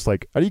Bills are just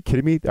like, are you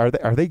kidding me? Are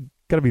they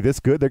going to be this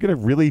good? They're going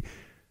to really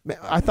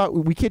I thought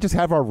we can't just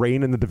have our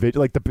reign in the division.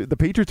 Like the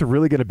Patriots are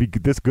really going to be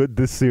this good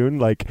this soon.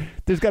 Like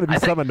there's got to be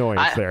some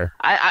annoyance there.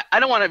 I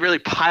don't want to really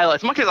pile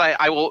as much as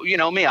I will.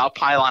 I'll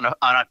pile on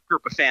a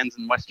group of fans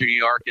in Western New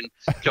York and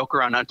joke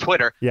around on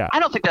Twitter. Yeah. I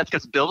don't think that's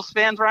just Bills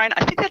fans, Ryan.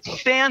 I think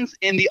that's fans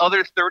in the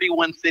other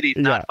 31 cities,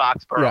 not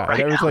Foxborough. Yeah,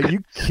 right was now. like, are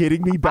you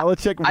kidding me,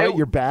 Belichick? Right,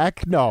 you're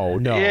back? No.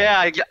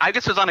 Yeah, I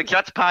just was on a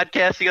Jets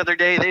podcast the other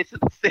day. They said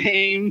the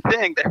same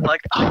thing. They're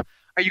like, oh,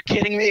 are you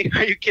kidding me?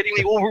 Are you kidding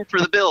me? We'll root for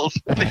the Bills.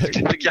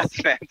 The Jets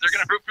fans, they're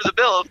going to root for the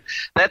Bills.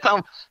 That's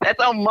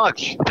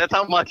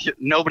how much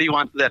nobody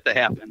wants that to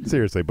happen.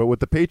 Seriously, but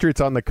with the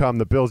Patriots on the come,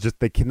 the Bills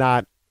they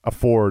cannot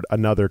afford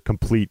another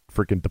complete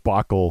freaking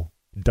debacle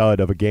dud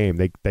of a game.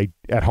 They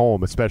at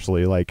home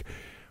especially, like,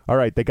 all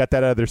right, they got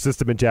that out of their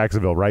system in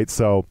Jacksonville, right?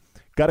 So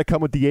got to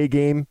come with the A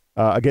game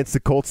against the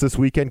Colts this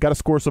weekend. Got to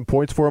score some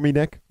points for me,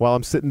 Nick, while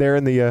I'm sitting there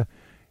in the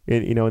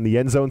in the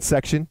end zone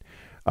section.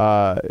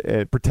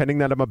 Pretending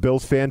that I'm a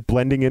Bills fan,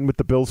 blending in with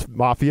the Bills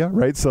Mafia,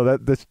 right? So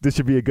that this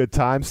should be a good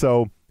time.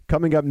 So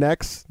coming up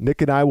next,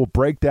 Nick and I will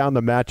break down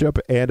the matchup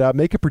and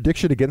make a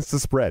prediction against the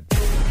spread.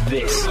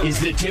 This is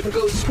the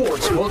Typico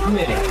Sportsbook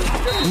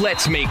Minute.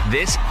 Let's make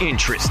this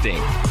interesting.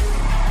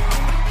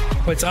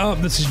 What's up?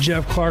 This is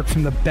Jeff Clark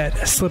from the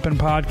Bet Slippin'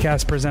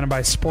 Podcast presented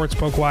by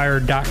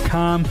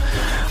SportsbookWire.com.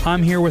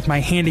 I'm here with my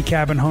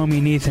handicapping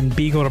homie Nathan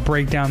Beagle to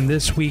break down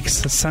this week's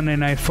Sunday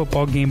night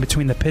football game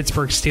between the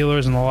Pittsburgh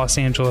Steelers and the Los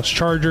Angeles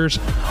Chargers.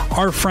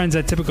 Our friends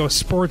at Typico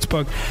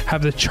Sportsbook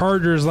have the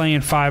Chargers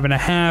laying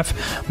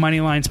 5.5. Money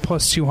lines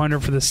plus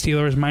 200 for the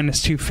Steelers,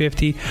 minus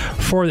 250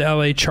 for the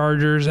LA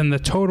Chargers, and the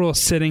total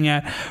is sitting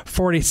at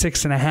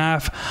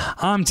 46.5.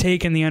 I'm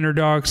taking the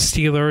underdog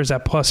Steelers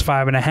at plus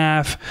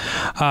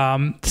 5.5. The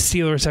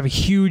Steelers have a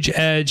huge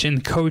edge in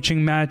the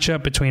coaching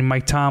matchup between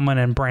Mike Tomlin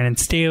and Brandon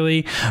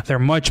Staley. They're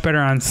much better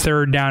on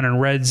third down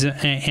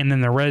and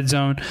in the red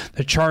zone.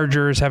 The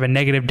Chargers have a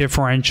negative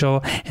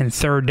differential in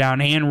third down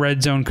and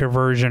red zone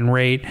conversion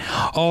rate.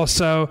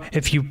 Also,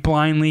 if you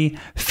blindly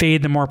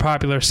fade the more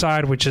popular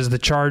side, which is the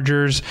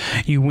Chargers,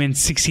 you win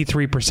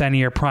 63% of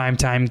your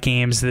primetime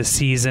games this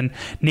season.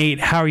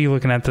 Nate, how are you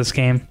looking at this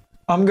game?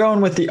 I'm going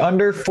with the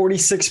under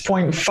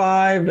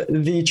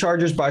 46.5. The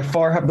Chargers by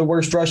far have the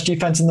worst rush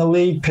defense in the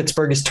league.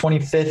 Pittsburgh is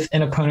 25th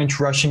in opponents'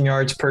 rushing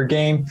yards per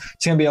game.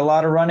 It's going to be a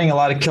lot of running, a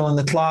lot of killing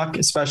the clock,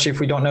 especially if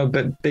we don't know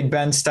Big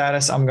Ben's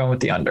status. I'm going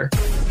with the under.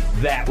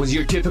 That was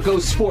your Typico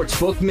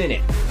Sportsbook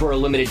Minute. For a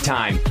limited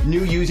time,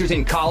 new users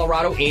in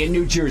Colorado and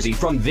New Jersey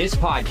from this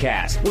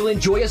podcast will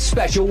enjoy a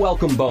special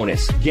welcome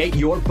bonus. Get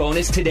your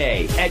bonus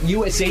today at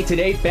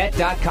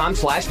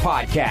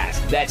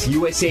usatodaybet.com/podcast. That's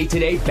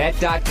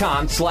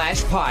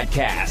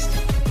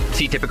usatodaybet.com/podcast.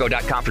 See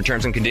Typico.com for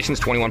terms and conditions.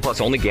 21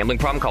 plus only. Gambling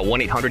problem? Call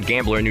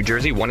 1-800-GAMBLER in New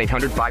Jersey.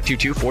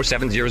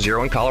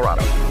 1-800-522-4700 in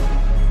Colorado.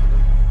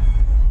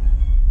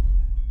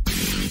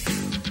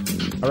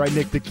 All right,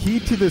 Nick, the key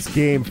to this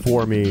game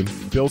for me,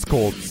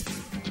 Bills-Colts,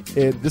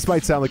 and this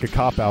might sound like a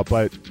cop-out,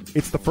 but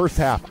it's the first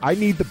half. I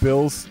need the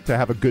Bills to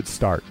have a good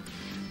start.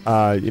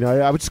 I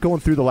was just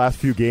going through the last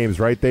few games,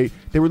 right? They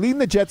were leading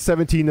the Jets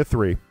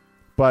 17-3,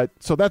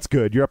 so that's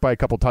good. You're up by a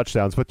couple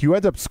touchdowns, but you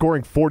end up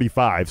scoring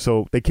 45,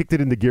 so they kicked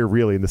it into gear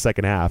really in the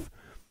second half.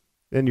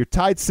 And you're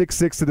tied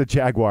 6-6 to the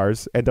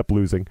Jaguars, end up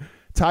losing.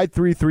 Tied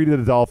 3-3 to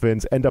the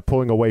Dolphins, end up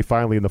pulling away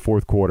finally in the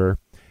fourth quarter.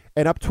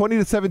 And up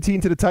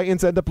 20-17 to the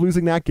Titans, end up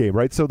losing that game,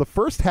 right? So the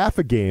first half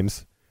of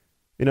games,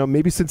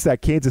 maybe since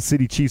that Kansas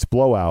City Chiefs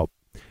blowout,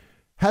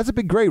 hasn't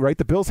been great, right?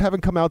 The Bills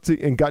haven't come out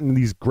and gotten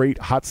these great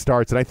hot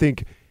starts. And I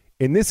think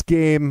in this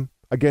game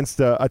against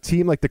a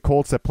team like the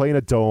Colts that play in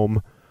a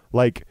dome,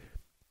 like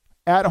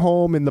at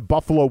home in the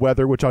Buffalo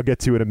weather, which I'll get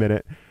to in a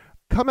minute,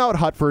 come out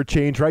hot for a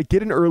change, right?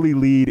 Get an early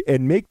lead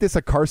and make this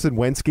a Carson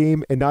Wentz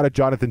game and not a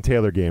Jonathan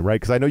Taylor game,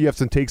 right? Because I know you have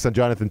some takes on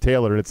Jonathan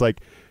Taylor, and it's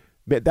like,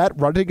 man, that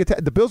running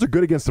attack, the Bills are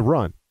good against the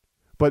run,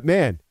 but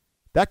man,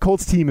 that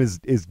Colts team is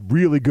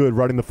really good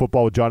running the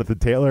football with Jonathan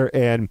Taylor,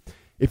 and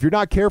if you're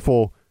not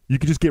careful, you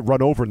could just get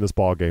run over in this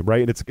ball game,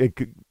 right? And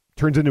it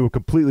turns into a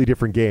completely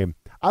different game.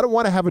 I don't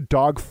want to have a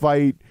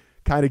dogfight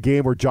kind of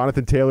game where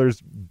Jonathan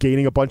Taylor's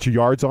gaining a bunch of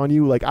yards on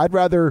you. Like, I'd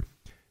rather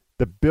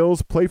the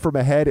Bills play from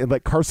ahead and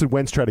let Carson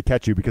Wentz try to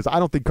catch you, because I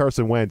don't think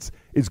Carson Wentz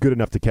is good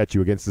enough to catch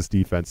you against this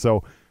defense.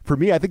 So for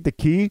me, I think the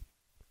key,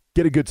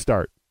 get a good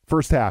start.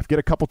 First half, get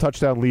a couple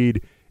touchdown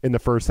lead in the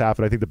first half,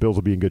 and I think the Bills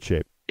will be in good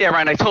shape. Yeah,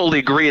 Ryan, I totally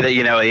agree that,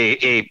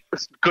 a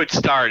good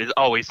start is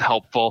always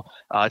helpful.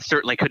 It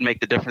certainly could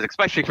make the difference,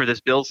 especially for this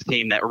Bills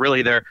team that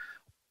really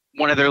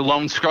one of their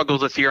lone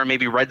struggles this year,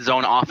 maybe red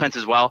zone offense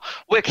as well,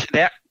 which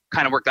that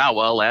kind of worked out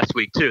well last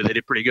week too. They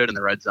did pretty good in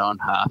the red zone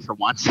for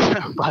once,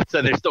 but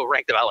they're still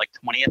ranked about like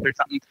 20th or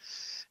something.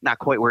 Not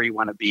quite where you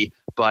want to be.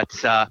 But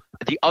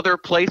the other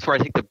place where I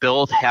think the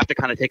Bills have to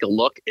kind of take a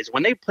look is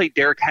when they played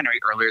Derrick Henry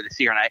earlier this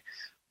year, and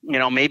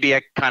maybe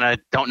I kind of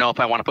don't know if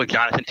I want to put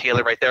Jonathan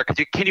Taylor right there,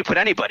 because can you put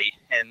anybody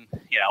in,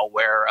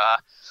 where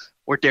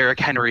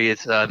Derrick Henry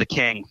is the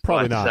king?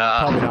 Probably not.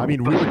 I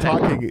mean, we were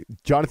talking,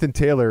 Jonathan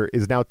Taylor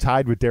is now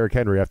tied with Derrick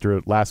Henry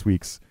after last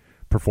week's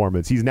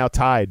performance. He's now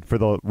tied for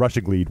the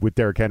rushing lead with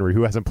Derrick Henry,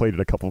 who hasn't played in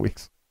a couple of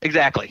weeks.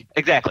 Exactly.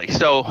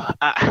 So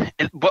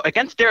but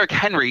against Derrick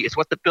Henry is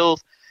what the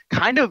Bills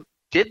kind of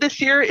did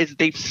this year is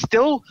they've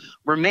still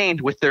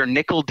remained with their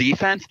nickel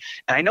defense.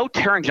 And I know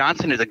Taron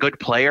Johnson is a good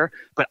player,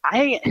 but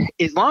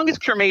as long as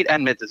Tremaine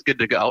Edmonds is good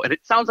to go, and it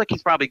sounds like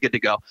he's probably good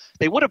to go,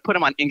 they would have put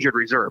him on injured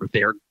reserve if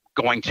they're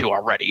going to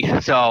already.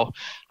 So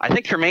I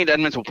think Tremaine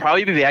Edmonds will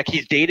probably be back.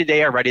 He's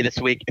day-to-day already this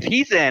week. If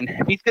he's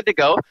good to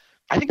go,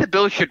 I think the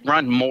Bills should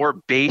run more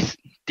base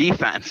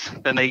defense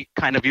than they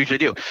kind of usually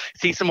do.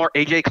 See some more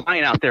A.J.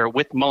 Klein out there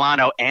with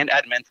Milano and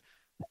Edmonds.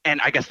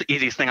 And I guess the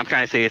easiest thing I'm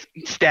trying to say is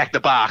stack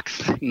the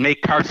box,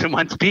 make Carson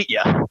Wentz beat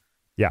you.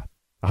 Yeah,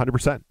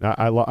 100%.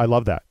 I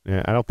love that.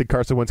 I don't think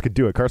Carson Wentz could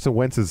do it. Carson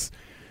Wentz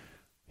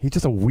he's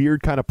just a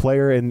weird kind of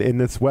player. And in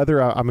this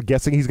weather, I'm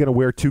guessing he's going to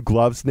wear 2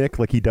 gloves, Nick,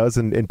 like he does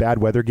in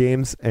bad weather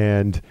games.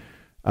 And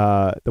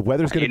the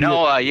weather's going to be...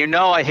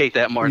 I hate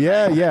that more.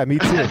 Yeah, me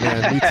too,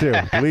 man. Me too.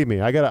 Believe me.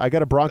 I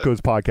got a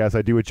Broncos podcast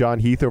I do with John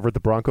Heath over at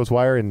the Broncos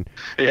Wire. And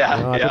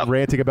I've been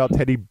ranting about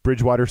Teddy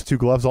Bridgewater's 2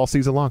 gloves all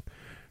season long.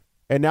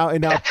 And now,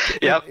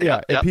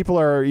 Yep. people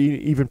are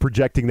even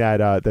projecting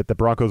that that the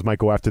Broncos might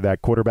go after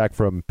that quarterback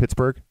from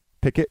Pittsburgh,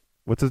 Pickett.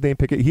 What's his name?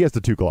 Pickett. He has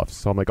the 2 gloves.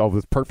 So I'm like, oh,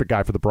 this perfect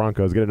guy for the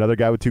Broncos. Get another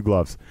guy with 2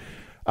 gloves.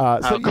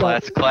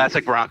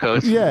 Classic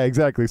Broncos. Yeah,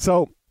 exactly.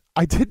 So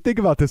I did think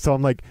about this. So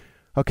I'm like,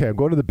 okay, I'm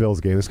going to the Bills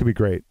game. This could be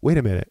great. Wait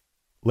a minute.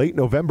 Late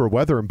November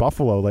weather in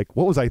Buffalo. Like,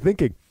 what was I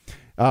thinking?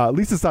 At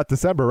least it's not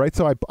December, right?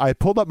 So I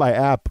pulled up my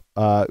app.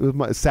 It was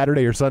my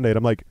Saturday or Sunday, and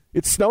I'm like,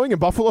 it's snowing in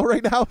Buffalo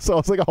right now. So I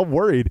was like, I'm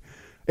worried.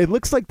 It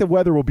looks like the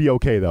weather will be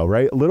okay, though,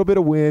 right? A little bit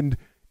of wind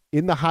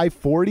in the high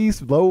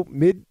 40s,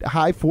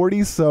 mid-high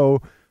 40s.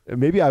 So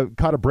maybe I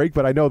caught a break,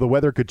 but I know the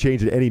weather could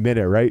change at any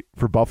minute, right,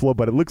 for Buffalo.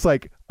 But it looks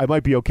like I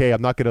might be okay.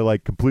 I'm not going to,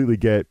 like, completely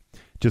get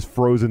just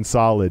frozen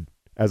solid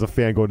as a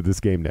fan going to this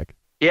game, Nick.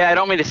 Yeah, I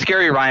don't mean to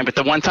scare you, Ryan, but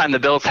the one time the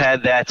Bills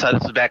had that,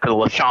 this was back in the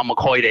LaShawn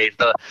McCoy days,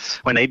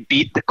 when they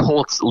beat the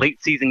Colts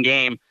late season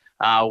game,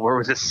 where it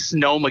was a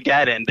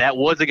snowmageddon, that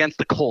was against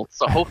the Colts.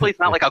 So hopefully it's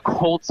not like a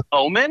Colts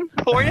omen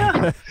for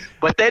you,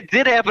 but that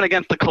did happen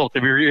against the Colts,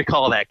 if you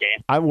recall that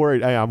game. I'm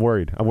worried. I'm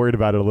worried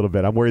about it a little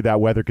bit. I'm worried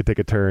that weather could take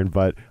a turn,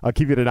 but I'll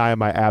keep an eye on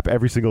my app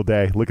every single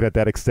day, looking at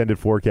that extended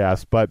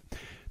forecast. But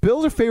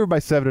Bills are favored by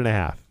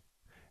 7.5,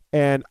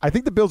 and I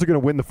think the Bills are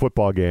going to win the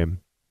football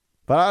game.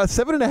 But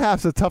 7.5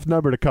 is a tough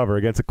number to cover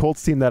against a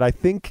Colts team that I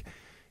think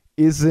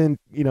isn't,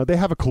 they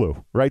have a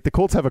clue, right? The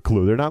Colts have a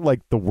clue. They're not like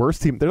the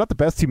worst team. They're not the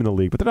best team in the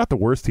league, but they're not the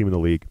worst team in the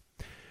league.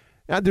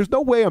 And there's no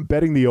way I'm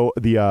betting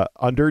the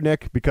under,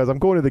 Nick, because I'm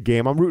going to the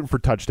game. I'm rooting for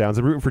touchdowns.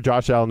 I'm rooting for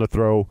Josh Allen to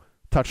throw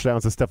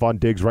touchdowns to Stephon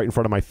Diggs right in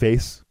front of my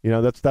face.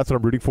 That's what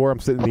I'm rooting for. I'm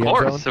sitting in the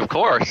end zone. Of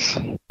course.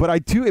 But I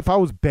do, if I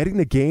was betting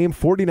the game,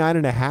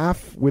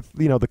 49.5 with,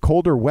 the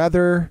colder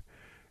weather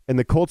and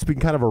the Colts being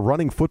kind of a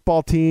running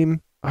football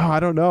team,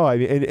 I don't know.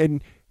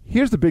 And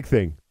here's the big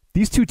thing.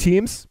 These two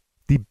teams,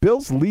 the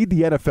Bills lead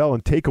the NFL in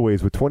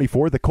takeaways with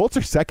 24. The Colts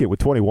are second with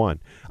 21.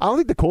 I don't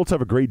think the Colts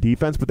have a great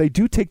defense, but they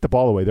do take the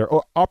ball away. They're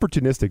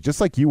opportunistic, just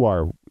like you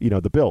are,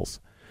 the Bills.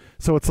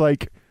 So it's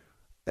like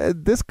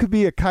this could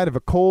be a kind of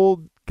a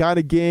cold kind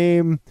of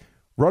game,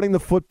 running the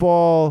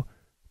football,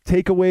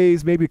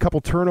 takeaways, maybe a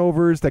couple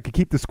turnovers that could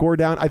keep the score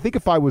down. I think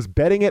if I was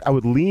betting it, I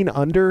would lean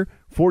under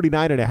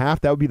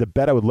 49.5. That would be the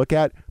bet I would look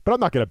at. But I'm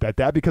not going to bet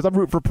that because I'm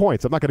rooting for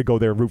points. I'm not going to go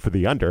there and root for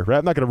the under, right?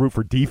 I'm not going to root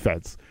for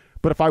defense.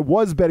 But if I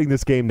was betting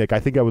this game, Nick, I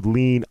think I would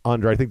lean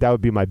under. I think that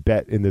would be my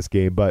bet in this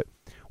game. But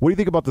what do you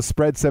think about the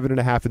spread,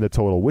 7.5 in the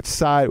total? Which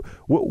side?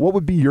 What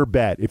would be your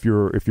bet if you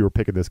were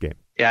picking this game?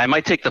 Yeah, I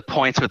might take the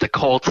points with the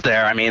Colts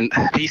there. I mean,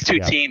 these two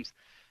teams,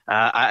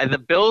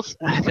 the Bills,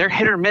 they're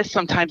hit or miss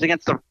sometimes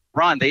against the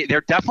run.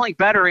 They're definitely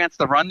better against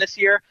the run this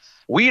year.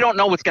 We don't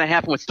know what's going to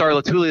happen with Star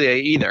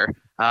Lotulelei either.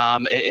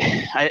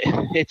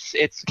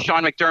 It's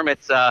Sean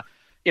McDermott's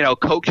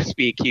coach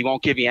speak. He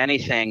won't give you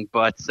anything,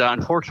 but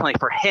unfortunately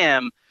for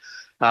him,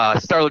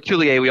 Star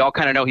Lotulelei, we all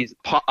kind of know he's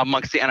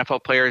amongst the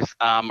NFL players,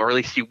 or at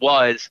least he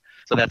was.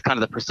 So that's kind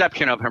of the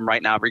perception of him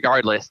right now.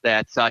 Regardless,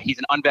 that he's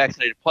an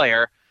unvaccinated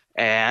player.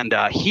 And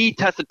he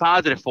tested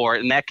positive for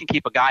it, and that can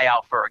keep a guy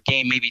out for a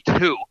game, maybe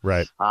 2.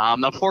 Right.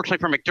 Unfortunately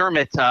for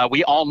McDermott,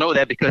 we all know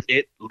that because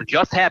it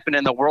just happened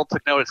and the world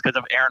took notice because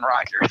of Aaron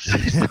Rodgers.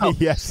 So,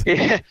 yes.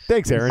 Yeah.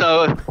 Thanks, Aaron.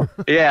 So when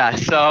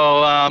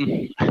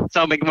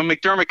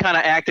McDermott kind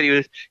of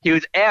acted, he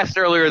was asked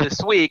earlier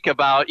this week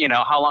about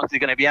how long is he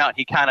going to be out.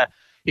 He kind of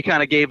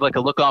gave like a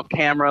look off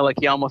camera, like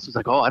he almost was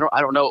like, oh,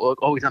 I don't know.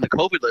 Oh, he's on the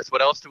COVID list.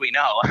 What else do we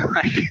know?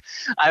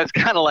 I was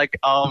kind of like,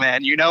 oh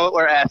man, you know what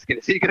we're asking?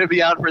 Is he going to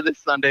be out for this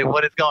Sunday?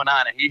 What is going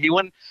on? And he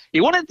wouldn't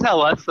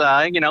tell us.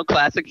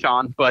 Classic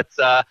Sean. But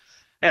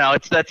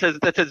that's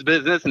his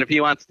business, and if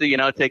he wants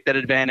to take that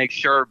advantage,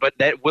 sure. But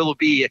that will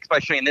be,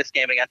 especially in this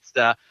game against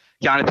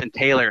Jonathan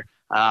Taylor.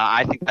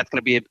 I think that's going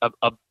to be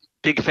a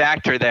big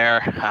factor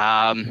there.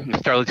 Star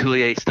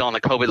Lotulelei is still on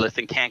the COVID list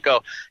and can't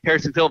go.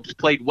 Harrison Phillips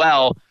played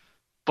well.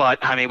 But,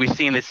 I mean, we've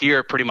seen this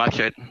year pretty much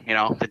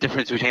the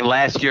difference between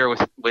last year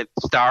with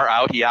Star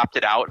out. He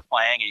opted out of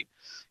playing.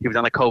 He was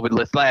on the COVID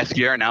list last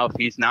year. Now, if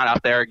he's not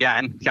out there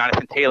again,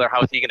 Jonathan Taylor,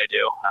 how's he going to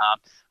do?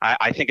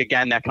 I think,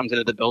 again, that comes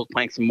into the Bills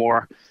playing some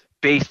more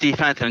base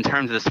defense. And in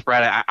terms of the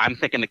spread, I'm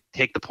thinking to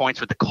take the points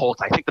with the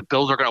Colts. I think the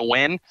Bills are going to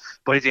win.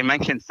 But as you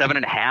mentioned,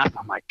 7.5,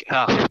 I'm like,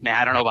 oh, man,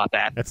 I don't know about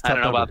that. That's a tough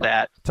number. About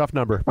that. Tough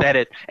number. That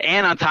is.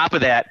 And on top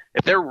of that,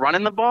 if they're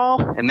running the ball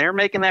and they're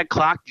making that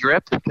clock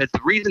drip, because the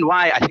reason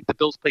why I think the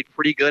Bills played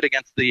pretty good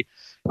against the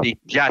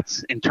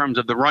Jets in terms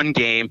of the run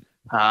game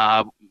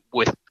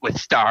with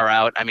Star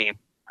out. I mean,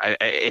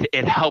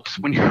 it helps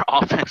when your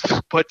offense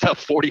puts up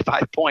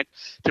 45 points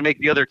to make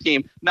the other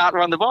team not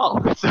run the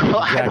ball. So exactly.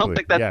 I don't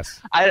think that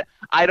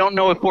I don't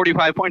know if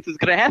 45 points is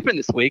going to happen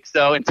this week.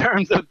 So in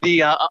terms of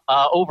the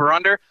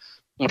over/under,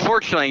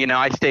 unfortunately,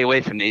 I stay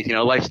away from these.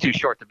 Life's too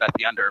short to bet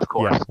the under, of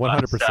course. Yeah,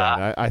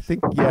 100%. I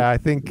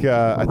think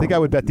I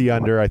would bet the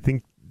under. I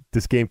think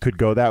this game could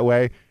go that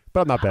way.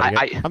 But I'm not betting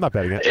it. I'm not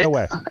betting it. No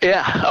way.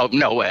 Yeah. Oh,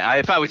 no way.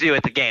 If I was you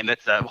at the game,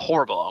 that's a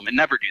horrible omen.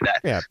 Never do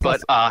that. Yeah. But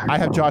I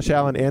have Josh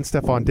Allen and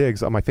Stephon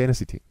Diggs on my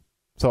fantasy team.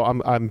 So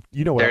I'm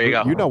you know what there you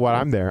go. You know what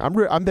I'm there.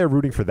 I'm there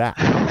rooting for that.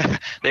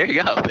 There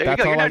you go. There you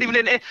go. You're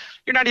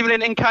not even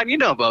in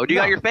incognito mode. You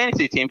got your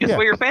fantasy team. Guess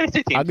where your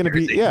fantasy team? I'm gonna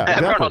be exactly.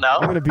 Everyone will know.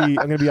 I'm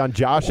gonna be on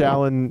Josh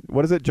Allen.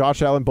 What is it?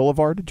 Josh Allen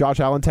Boulevard. Josh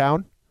Allen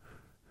Town.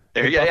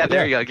 There you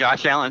go.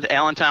 Josh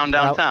Allentown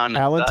downtown.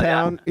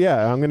 Allentown.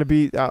 I'm gonna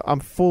be. I'm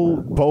full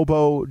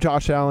Bobo.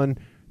 Josh Allen.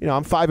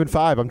 I'm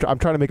 5-5. I'm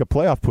trying to make a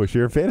playoff push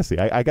here in fantasy.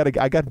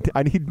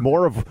 I need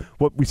more of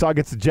what we saw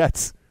against the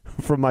Jets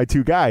from my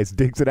two guys,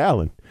 Diggs and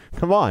Allen.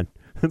 Come on.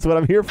 That's what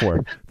I'm here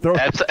for.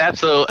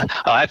 Absolutely.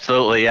 Oh,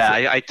 absolutely.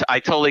 Yeah, I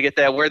totally get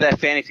that. Wear that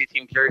fantasy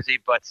team jersey,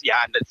 but the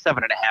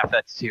 7.5.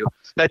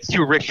 That's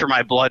too rich for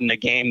my blood in a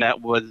game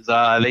that was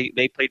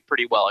they played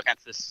pretty well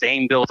against the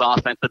same Bills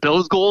offense. The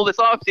Bills' goal this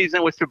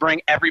offseason was to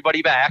bring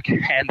everybody back,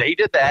 and they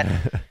did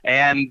that.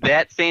 And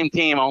that same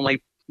team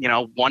only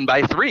won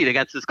by 3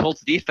 against this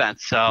Colts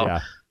defense. So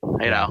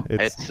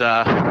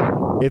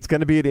it's going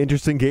to be an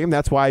interesting game.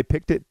 That's why I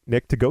picked it,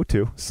 Nick, to go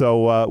to.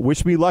 So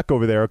wish me luck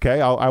over there. Okay,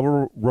 I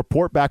will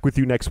report back with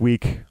you next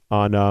week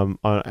on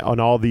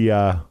all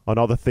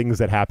the things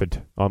that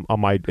happened on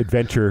my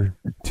adventure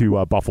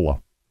to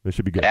Buffalo. This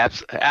should be good.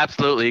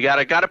 Absolutely, you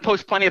got to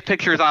post plenty of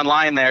pictures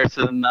online there.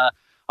 So then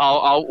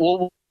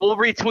we'll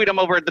retweet them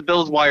over at the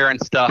Bills Wire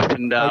and stuff,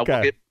 and we'll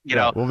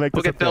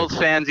get Bills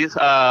fans.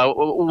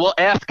 We'll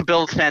ask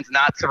Bills fans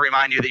not to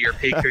remind you that you're a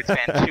Patriots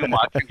fan too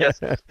much, and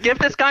just give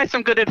this guy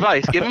some good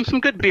advice. Give him some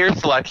good beer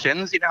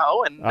selections, And I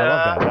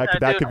love that.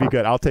 That could be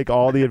good. I'll take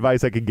all the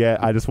advice I can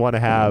get. I just want to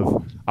have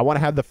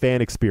the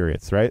fan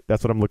experience, right?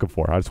 That's what I'm looking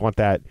for. I just want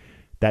that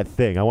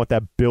thing. I want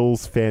that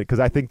Bills fan, because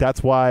I think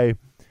that's why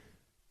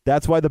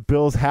the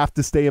Bills have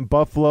to stay in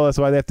Buffalo. That's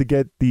why they have to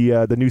get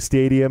the new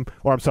stadium.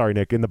 Or I'm sorry,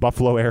 Nick, in the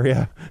Buffalo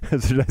area.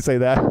 Should I say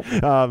that?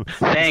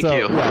 Thank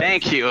you.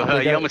 Thank you.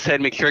 You almost had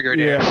me triggered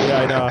here.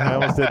 Yeah, I know. I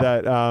almost did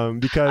that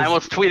because I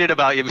almost tweeted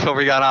about you before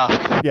we got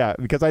off. Yeah,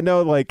 because I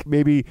know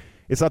maybe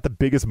it's not the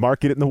biggest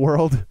market in the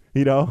world,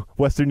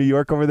 Western New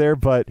York over there.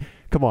 But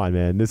come on,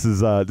 man, this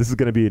is going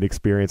to be an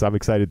experience. I'm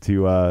excited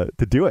to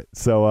do it.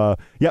 So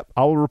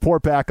I'll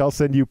report back. I'll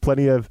send you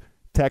plenty of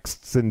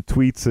texts and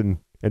tweets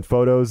and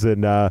photos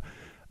and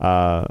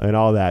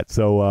all that.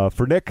 So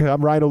for Nick,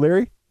 I'm Ryan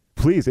O'Leary.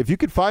 Please, if you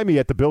could find me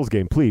at the Bills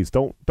game, please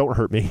don't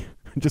hurt me.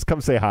 Just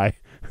come say hi.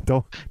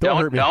 Don't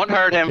hurt me. Don't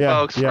hurt him,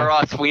 folks. Yeah. For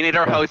us, we need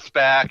our hosts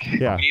back.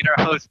 Yeah. We need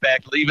our hosts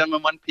back. Leave him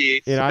in one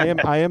piece. And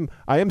I am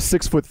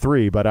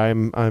 6'3", but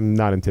I'm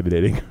not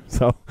intimidating.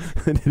 So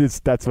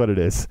that's what it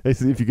is.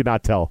 If you could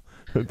not tell.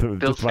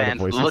 Bills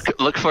fans,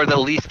 look for the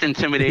least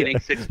intimidating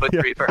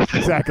 6'3" person.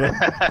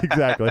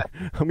 Exactly.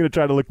 I'm gonna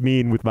try to look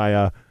mean with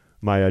my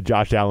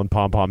Josh Allen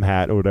pom-pom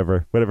hat or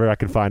whatever I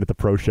can find at the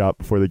pro shop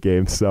before the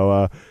game.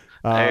 So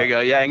there you go.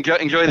 Yeah,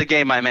 enjoy the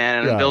game, my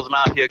man. And Bills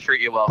Mafia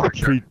treat you well for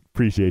sure.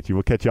 Appreciate you.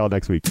 We'll catch y'all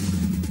next week.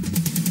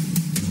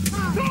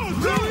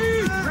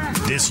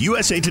 This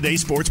USA Today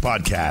Sports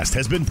Podcast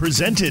has been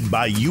presented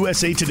by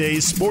USA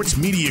Today's Sports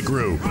Media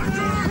Group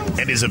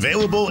and is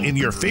available in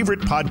your favorite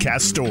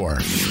podcast store.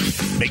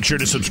 Make sure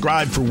to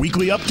subscribe for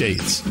weekly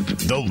updates,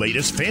 the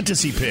latest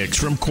fantasy picks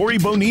from Corey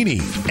Bonini,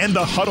 and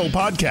the Huddle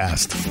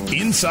Podcast,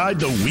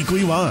 Inside the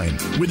Weekly Line,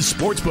 with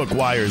Sportsbook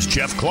Wire's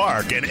Jeff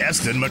Clark and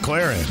Eston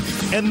McLaren,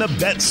 and the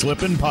Bet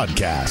Slippin'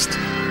 Podcast.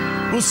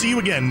 We'll see you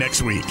again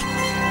next week.